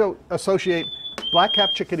do I associate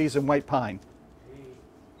black-capped chickadees and white pine?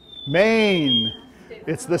 Maine.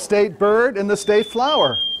 It's the state bird and the state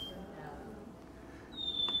flower.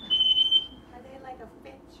 Are they like a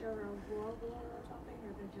finch or a warbler or something,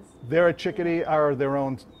 or they're just? They're a chickadee, are their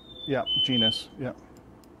own, yeah, genus, yeah.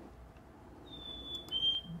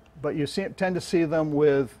 But you tend to see them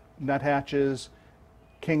with nuthatches,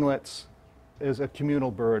 kinglets, as a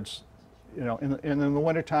communal birds. You know, and in the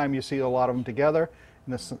wintertime you see a lot of them together,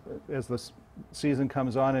 and as the season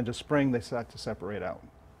comes on into spring, they start to separate out.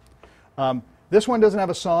 This one doesn't have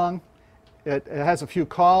a song. It has a few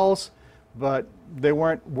calls, but they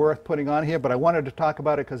weren't worth putting on here, but I wanted to talk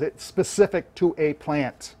about it because it's specific to a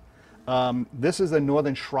plant. This is the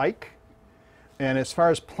northern shrike, and as far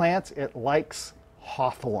as plants, it likes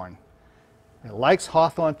hawthorn. It likes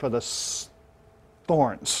hawthorn for the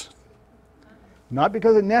thorns, not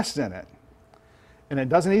because it nests in it, and it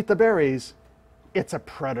doesn't eat the berries. It's a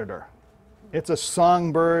predator. It's a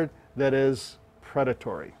songbird that is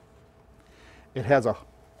predatory. It has a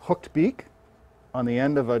hooked beak on the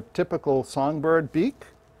end of a typical songbird beak.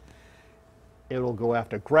 It will go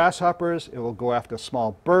after grasshoppers, it will go after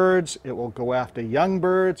small birds, it will go after young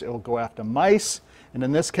birds, it will go after mice, and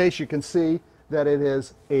in this case you can see that it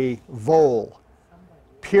is a vole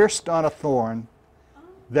pierced on a thorn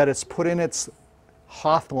that it's put in its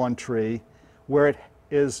hawthorn tree, where it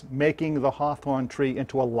is making the hawthorn tree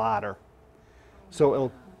into a larder. So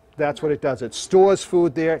that's what it does. It stores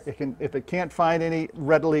food there. It can, if it can't find any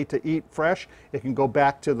readily to eat fresh, it can go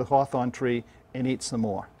back to the hawthorn tree and eat some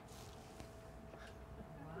more.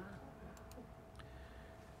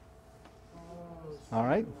 All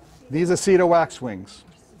right. These are cedar waxwings.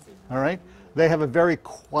 All right. They have a very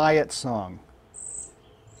quiet song.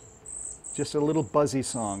 Just a little buzzy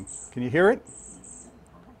song. Can you hear it?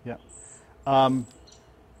 Yeah.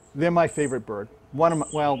 They're my favorite bird.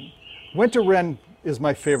 Well, winter wren is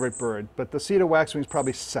my favorite bird, but the cedar waxwing is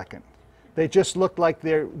probably second. They just look like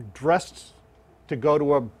they're dressed to go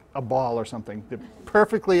to a ball or something. They're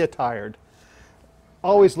perfectly attired.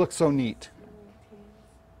 Always look so neat.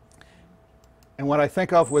 And what I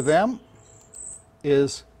think of with them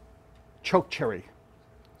is chokecherry.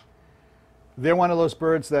 They're one of those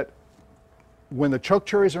birds that when the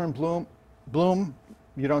chokecherries are in bloom,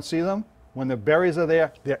 you don't see them. When the berries are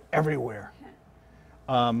there, they're everywhere.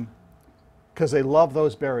 Because they love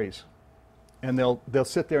those berries, and they'll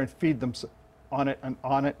sit there and feed them on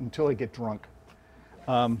it until they get drunk.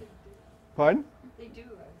 Pardon? They do.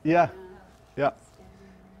 Yeah, yeah.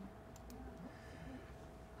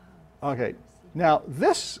 Okay, now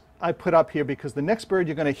this I put up here because the next bird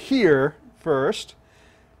you're going to hear first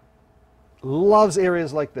loves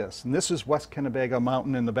areas like this, and this is West Kennebago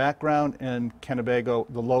Mountain in the background, and Kennebago,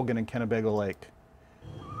 the Logan and Kennebago Lake.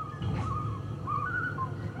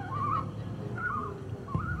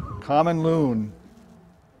 Common loon.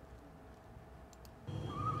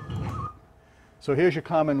 So here's your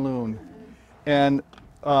common loon. And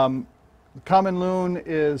the common loon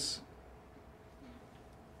is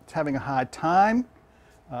having a hard time.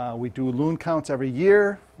 We do loon counts every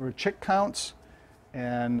year for chick counts.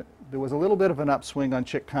 And there was a little bit of an upswing on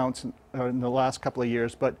chick counts in the last couple of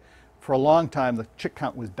years, but for a long time the chick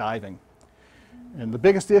count was diving. And the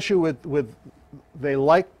biggest issue with they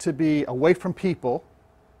like to be away from people,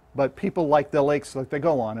 but people like the lakes that they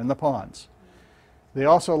go on and the ponds. They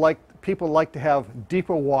also people like to have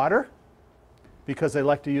deeper water because they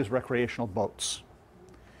like to use recreational boats.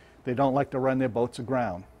 They don't like to run their boats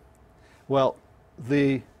aground. Well,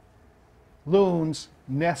 the loons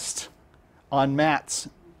nest on mats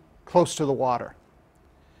close to the water.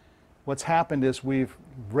 What's happened is we've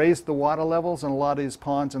raised the water levels in a lot of these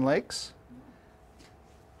ponds and lakes,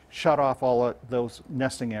 shut off all of those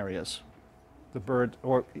nesting areas. The bird,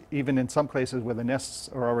 or even in some places where the nests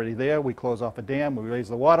are already there, we close off a dam, we raise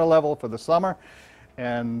the water level for the summer,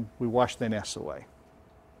 and we wash the nests away.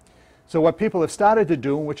 So what people have started to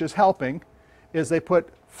do, which is helping, is they put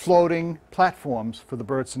floating platforms for the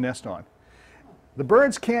birds to nest on. The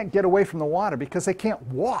birds can't get away from the water because they can't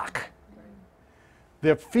walk.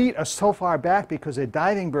 Their feet are so far back because they're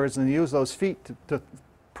diving birds, and they use those feet to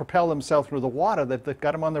propel themselves through the water that they've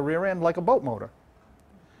got them on the rear end like a boat motor.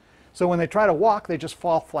 So when they try to walk, they just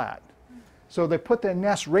fall flat. So they put their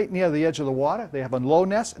nest right near the edge of the water. They have a low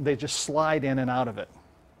nest, and they just slide in and out of it.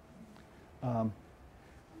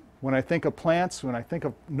 When I think of plants, when I think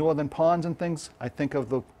of northern ponds and things, I think of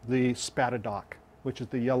the spatadoc, which is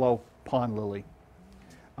the yellow pond lily.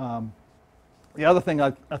 The other thing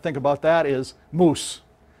I think about that is moose.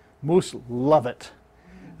 Moose love it.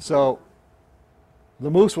 So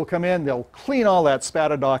the moose will come in, they'll clean all that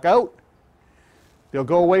spatadoc out, they'll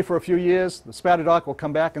go away for a few years, the spatadoc will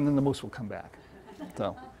come back, and then the moose will come back.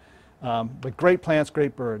 So, but great plants,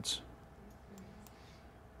 great birds.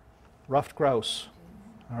 Ruffed grouse.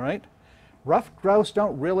 All right, ruffed grouse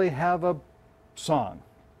don't really have a song.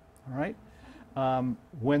 All right,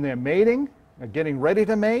 when they're mating, or getting ready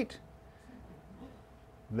to mate,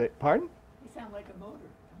 pardon? They sound like a motor.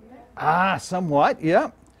 Ah, somewhat,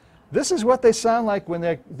 yeah. This is what they sound like when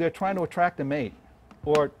they're trying to attract a mate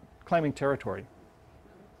or claiming territory.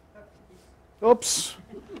 Oops,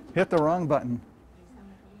 hit the wrong button.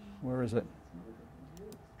 Where is it?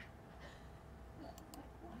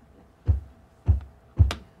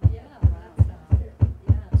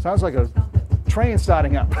 Sounds like a train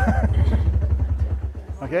starting up.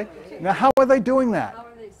 Okay? Now, how are they doing that? How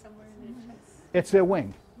are they somewhere in their chest? It's their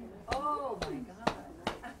wing. Oh my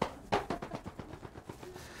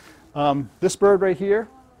God. This bird right here,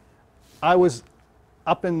 I was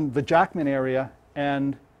up in the Jackman area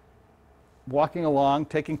and walking along,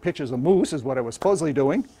 taking pictures of moose is what I was supposedly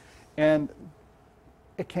doing, and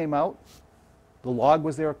it came out. The log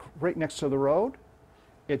was there right next to the road.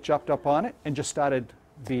 It jumped up on it and just started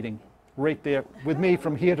beating right there with me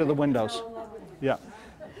from here to the windows. Yeah.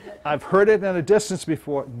 I've heard it in a distance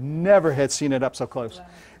before, never had seen it up so close.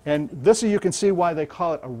 And this, you can see why they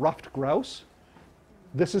call it a ruffed grouse.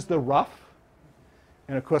 This is the ruff.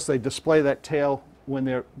 And of course they display that tail when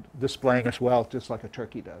they're displaying as well, just like a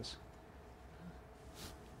turkey does.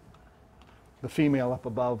 The female up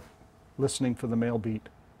above, listening for the male beat.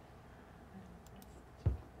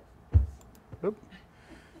 Oop.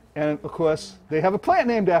 And of course, they have a plant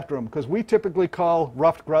named after them, because we typically call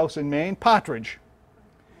ruffed grouse in Maine partridge.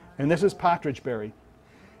 And this is partridge berry.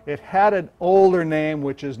 It had an older name,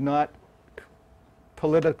 which is not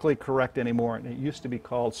politically correct anymore, and it used to be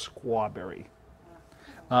called squawberry.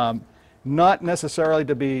 Not necessarily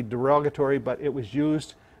to be derogatory, but it was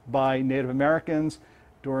used by Native Americans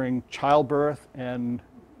during childbirth and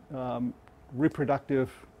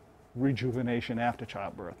reproductive rejuvenation after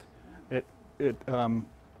childbirth. It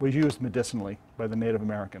was used medicinally by the Native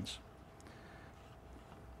Americans.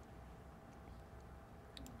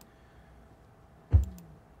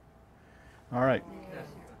 All right.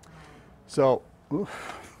 So,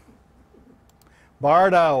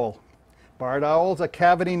 barred owl. Barred owls are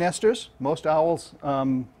cavity nesters. Most owls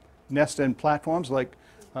nest in platforms, like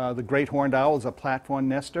the great horned owl is a platform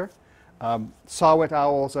nester. Saw-whet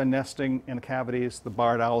owls are nesting in cavities. The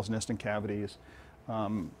barred owls nest in cavities.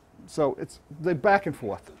 So they're back and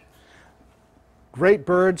forth. Great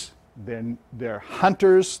birds. They're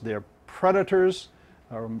hunters. They're predators.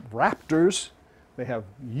 Raptors. They have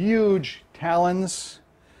huge talons.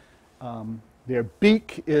 Their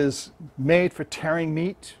beak is made for tearing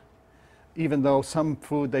meat, even though some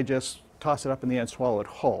food they just toss it up in the air and swallow it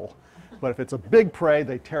whole. But if it's a big prey,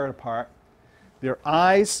 they tear it apart. Their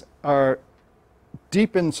eyes are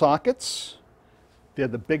deep in sockets. They're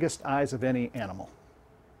the biggest eyes of any animal.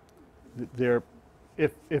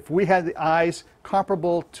 If we had the eyes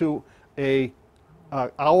comparable to an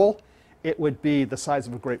owl, it would be the size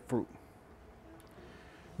of a grapefruit.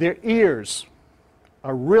 Their ears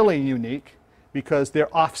are really unique because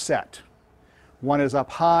they're offset. One is up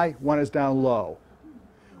high, one is down low.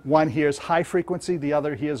 One hears high frequency, the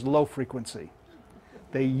other hears low frequency.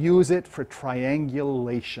 They use it for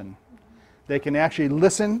triangulation. They can actually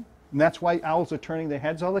listen, and that's why owls are turning their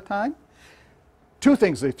heads all the time. Two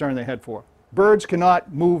things they turn their head for. Birds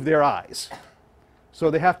cannot move their eyes, so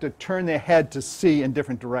they have to turn their head to see in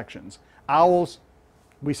different directions. Owls,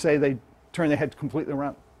 we say they turn their head completely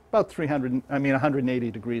around. About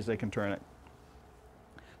 180 degrees they can turn it.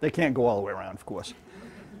 They can't go all the way around, of course,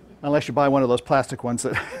 unless you buy one of those plastic ones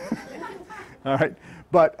that all right.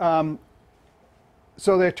 But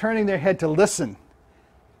so they're turning their head to listen.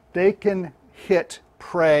 They can hit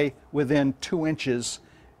prey within 2 inches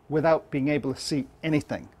without being able to see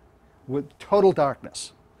anything, with total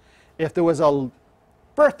darkness. If there was a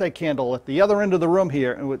birthday candle at the other end of the room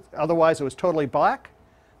here, and otherwise it was totally black,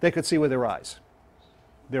 they could see with their eyes.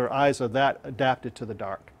 Their eyes are that adapted to the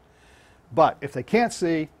dark. But if they can't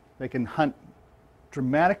see, they can hunt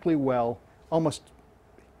dramatically well. Almost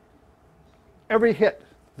every hit,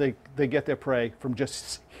 they get their prey from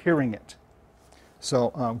just hearing it.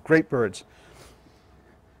 So great birds.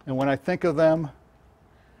 And when I think of them,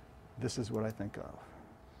 this is what I think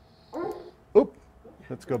of. Oop,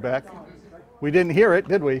 Let's go back. We didn't hear it,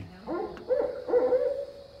 did we?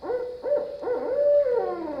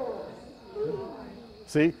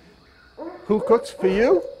 See? Who cooks for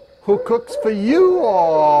you? Who cooks for you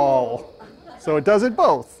all? So it does it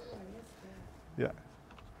both. Yeah.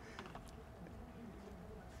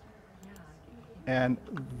 And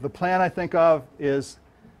the plan I think of is,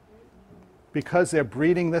 because they're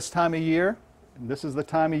breeding this time of year, and this is the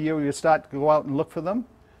time of year where you start to go out and look for them,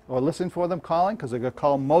 or listen for them calling, because they're going to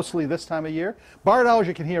call mostly this time of year. Barred owls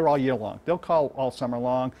you can hear all year long. They'll call all summer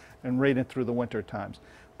long and right in through the winter times.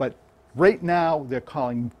 But right now, they're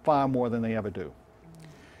calling far more than they ever do.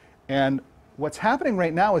 And what's happening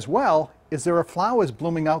right now as well is there are flowers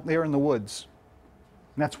blooming out there in the woods.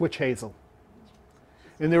 And that's witch hazel.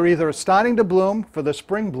 And they're either starting to bloom for the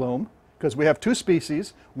spring bloom, because we have two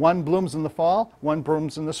species. One blooms in the fall, one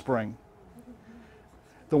blooms in the spring.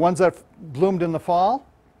 The ones that bloomed in the fall,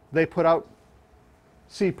 they put out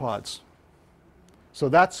seed pods. So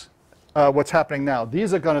that's what's happening now.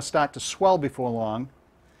 These are going to start to swell before long.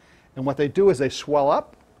 And what they do is they swell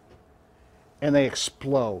up and they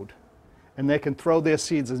explode. And they can throw their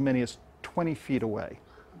seeds as many as 20 feet away.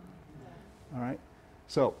 All right?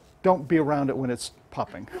 So don't be around it when it's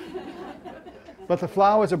popping. But the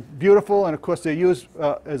flowers are beautiful, and of course they're used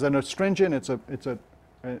as an astringent. It's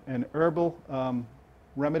an herbal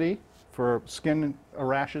remedy for skin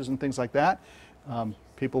rashes and things like that.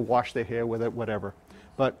 People wash their hair with it, whatever.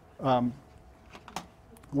 But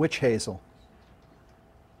witch hazel.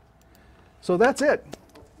 So that's it.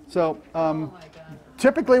 So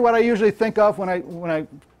typically what I usually think of when I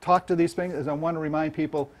talk to these things is I want to remind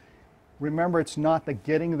people, remember, it's not the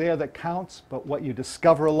getting there that counts, but what you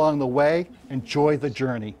discover along the way. Enjoy the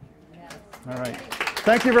journey. All right.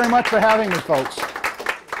 Thank you very much for having me, folks.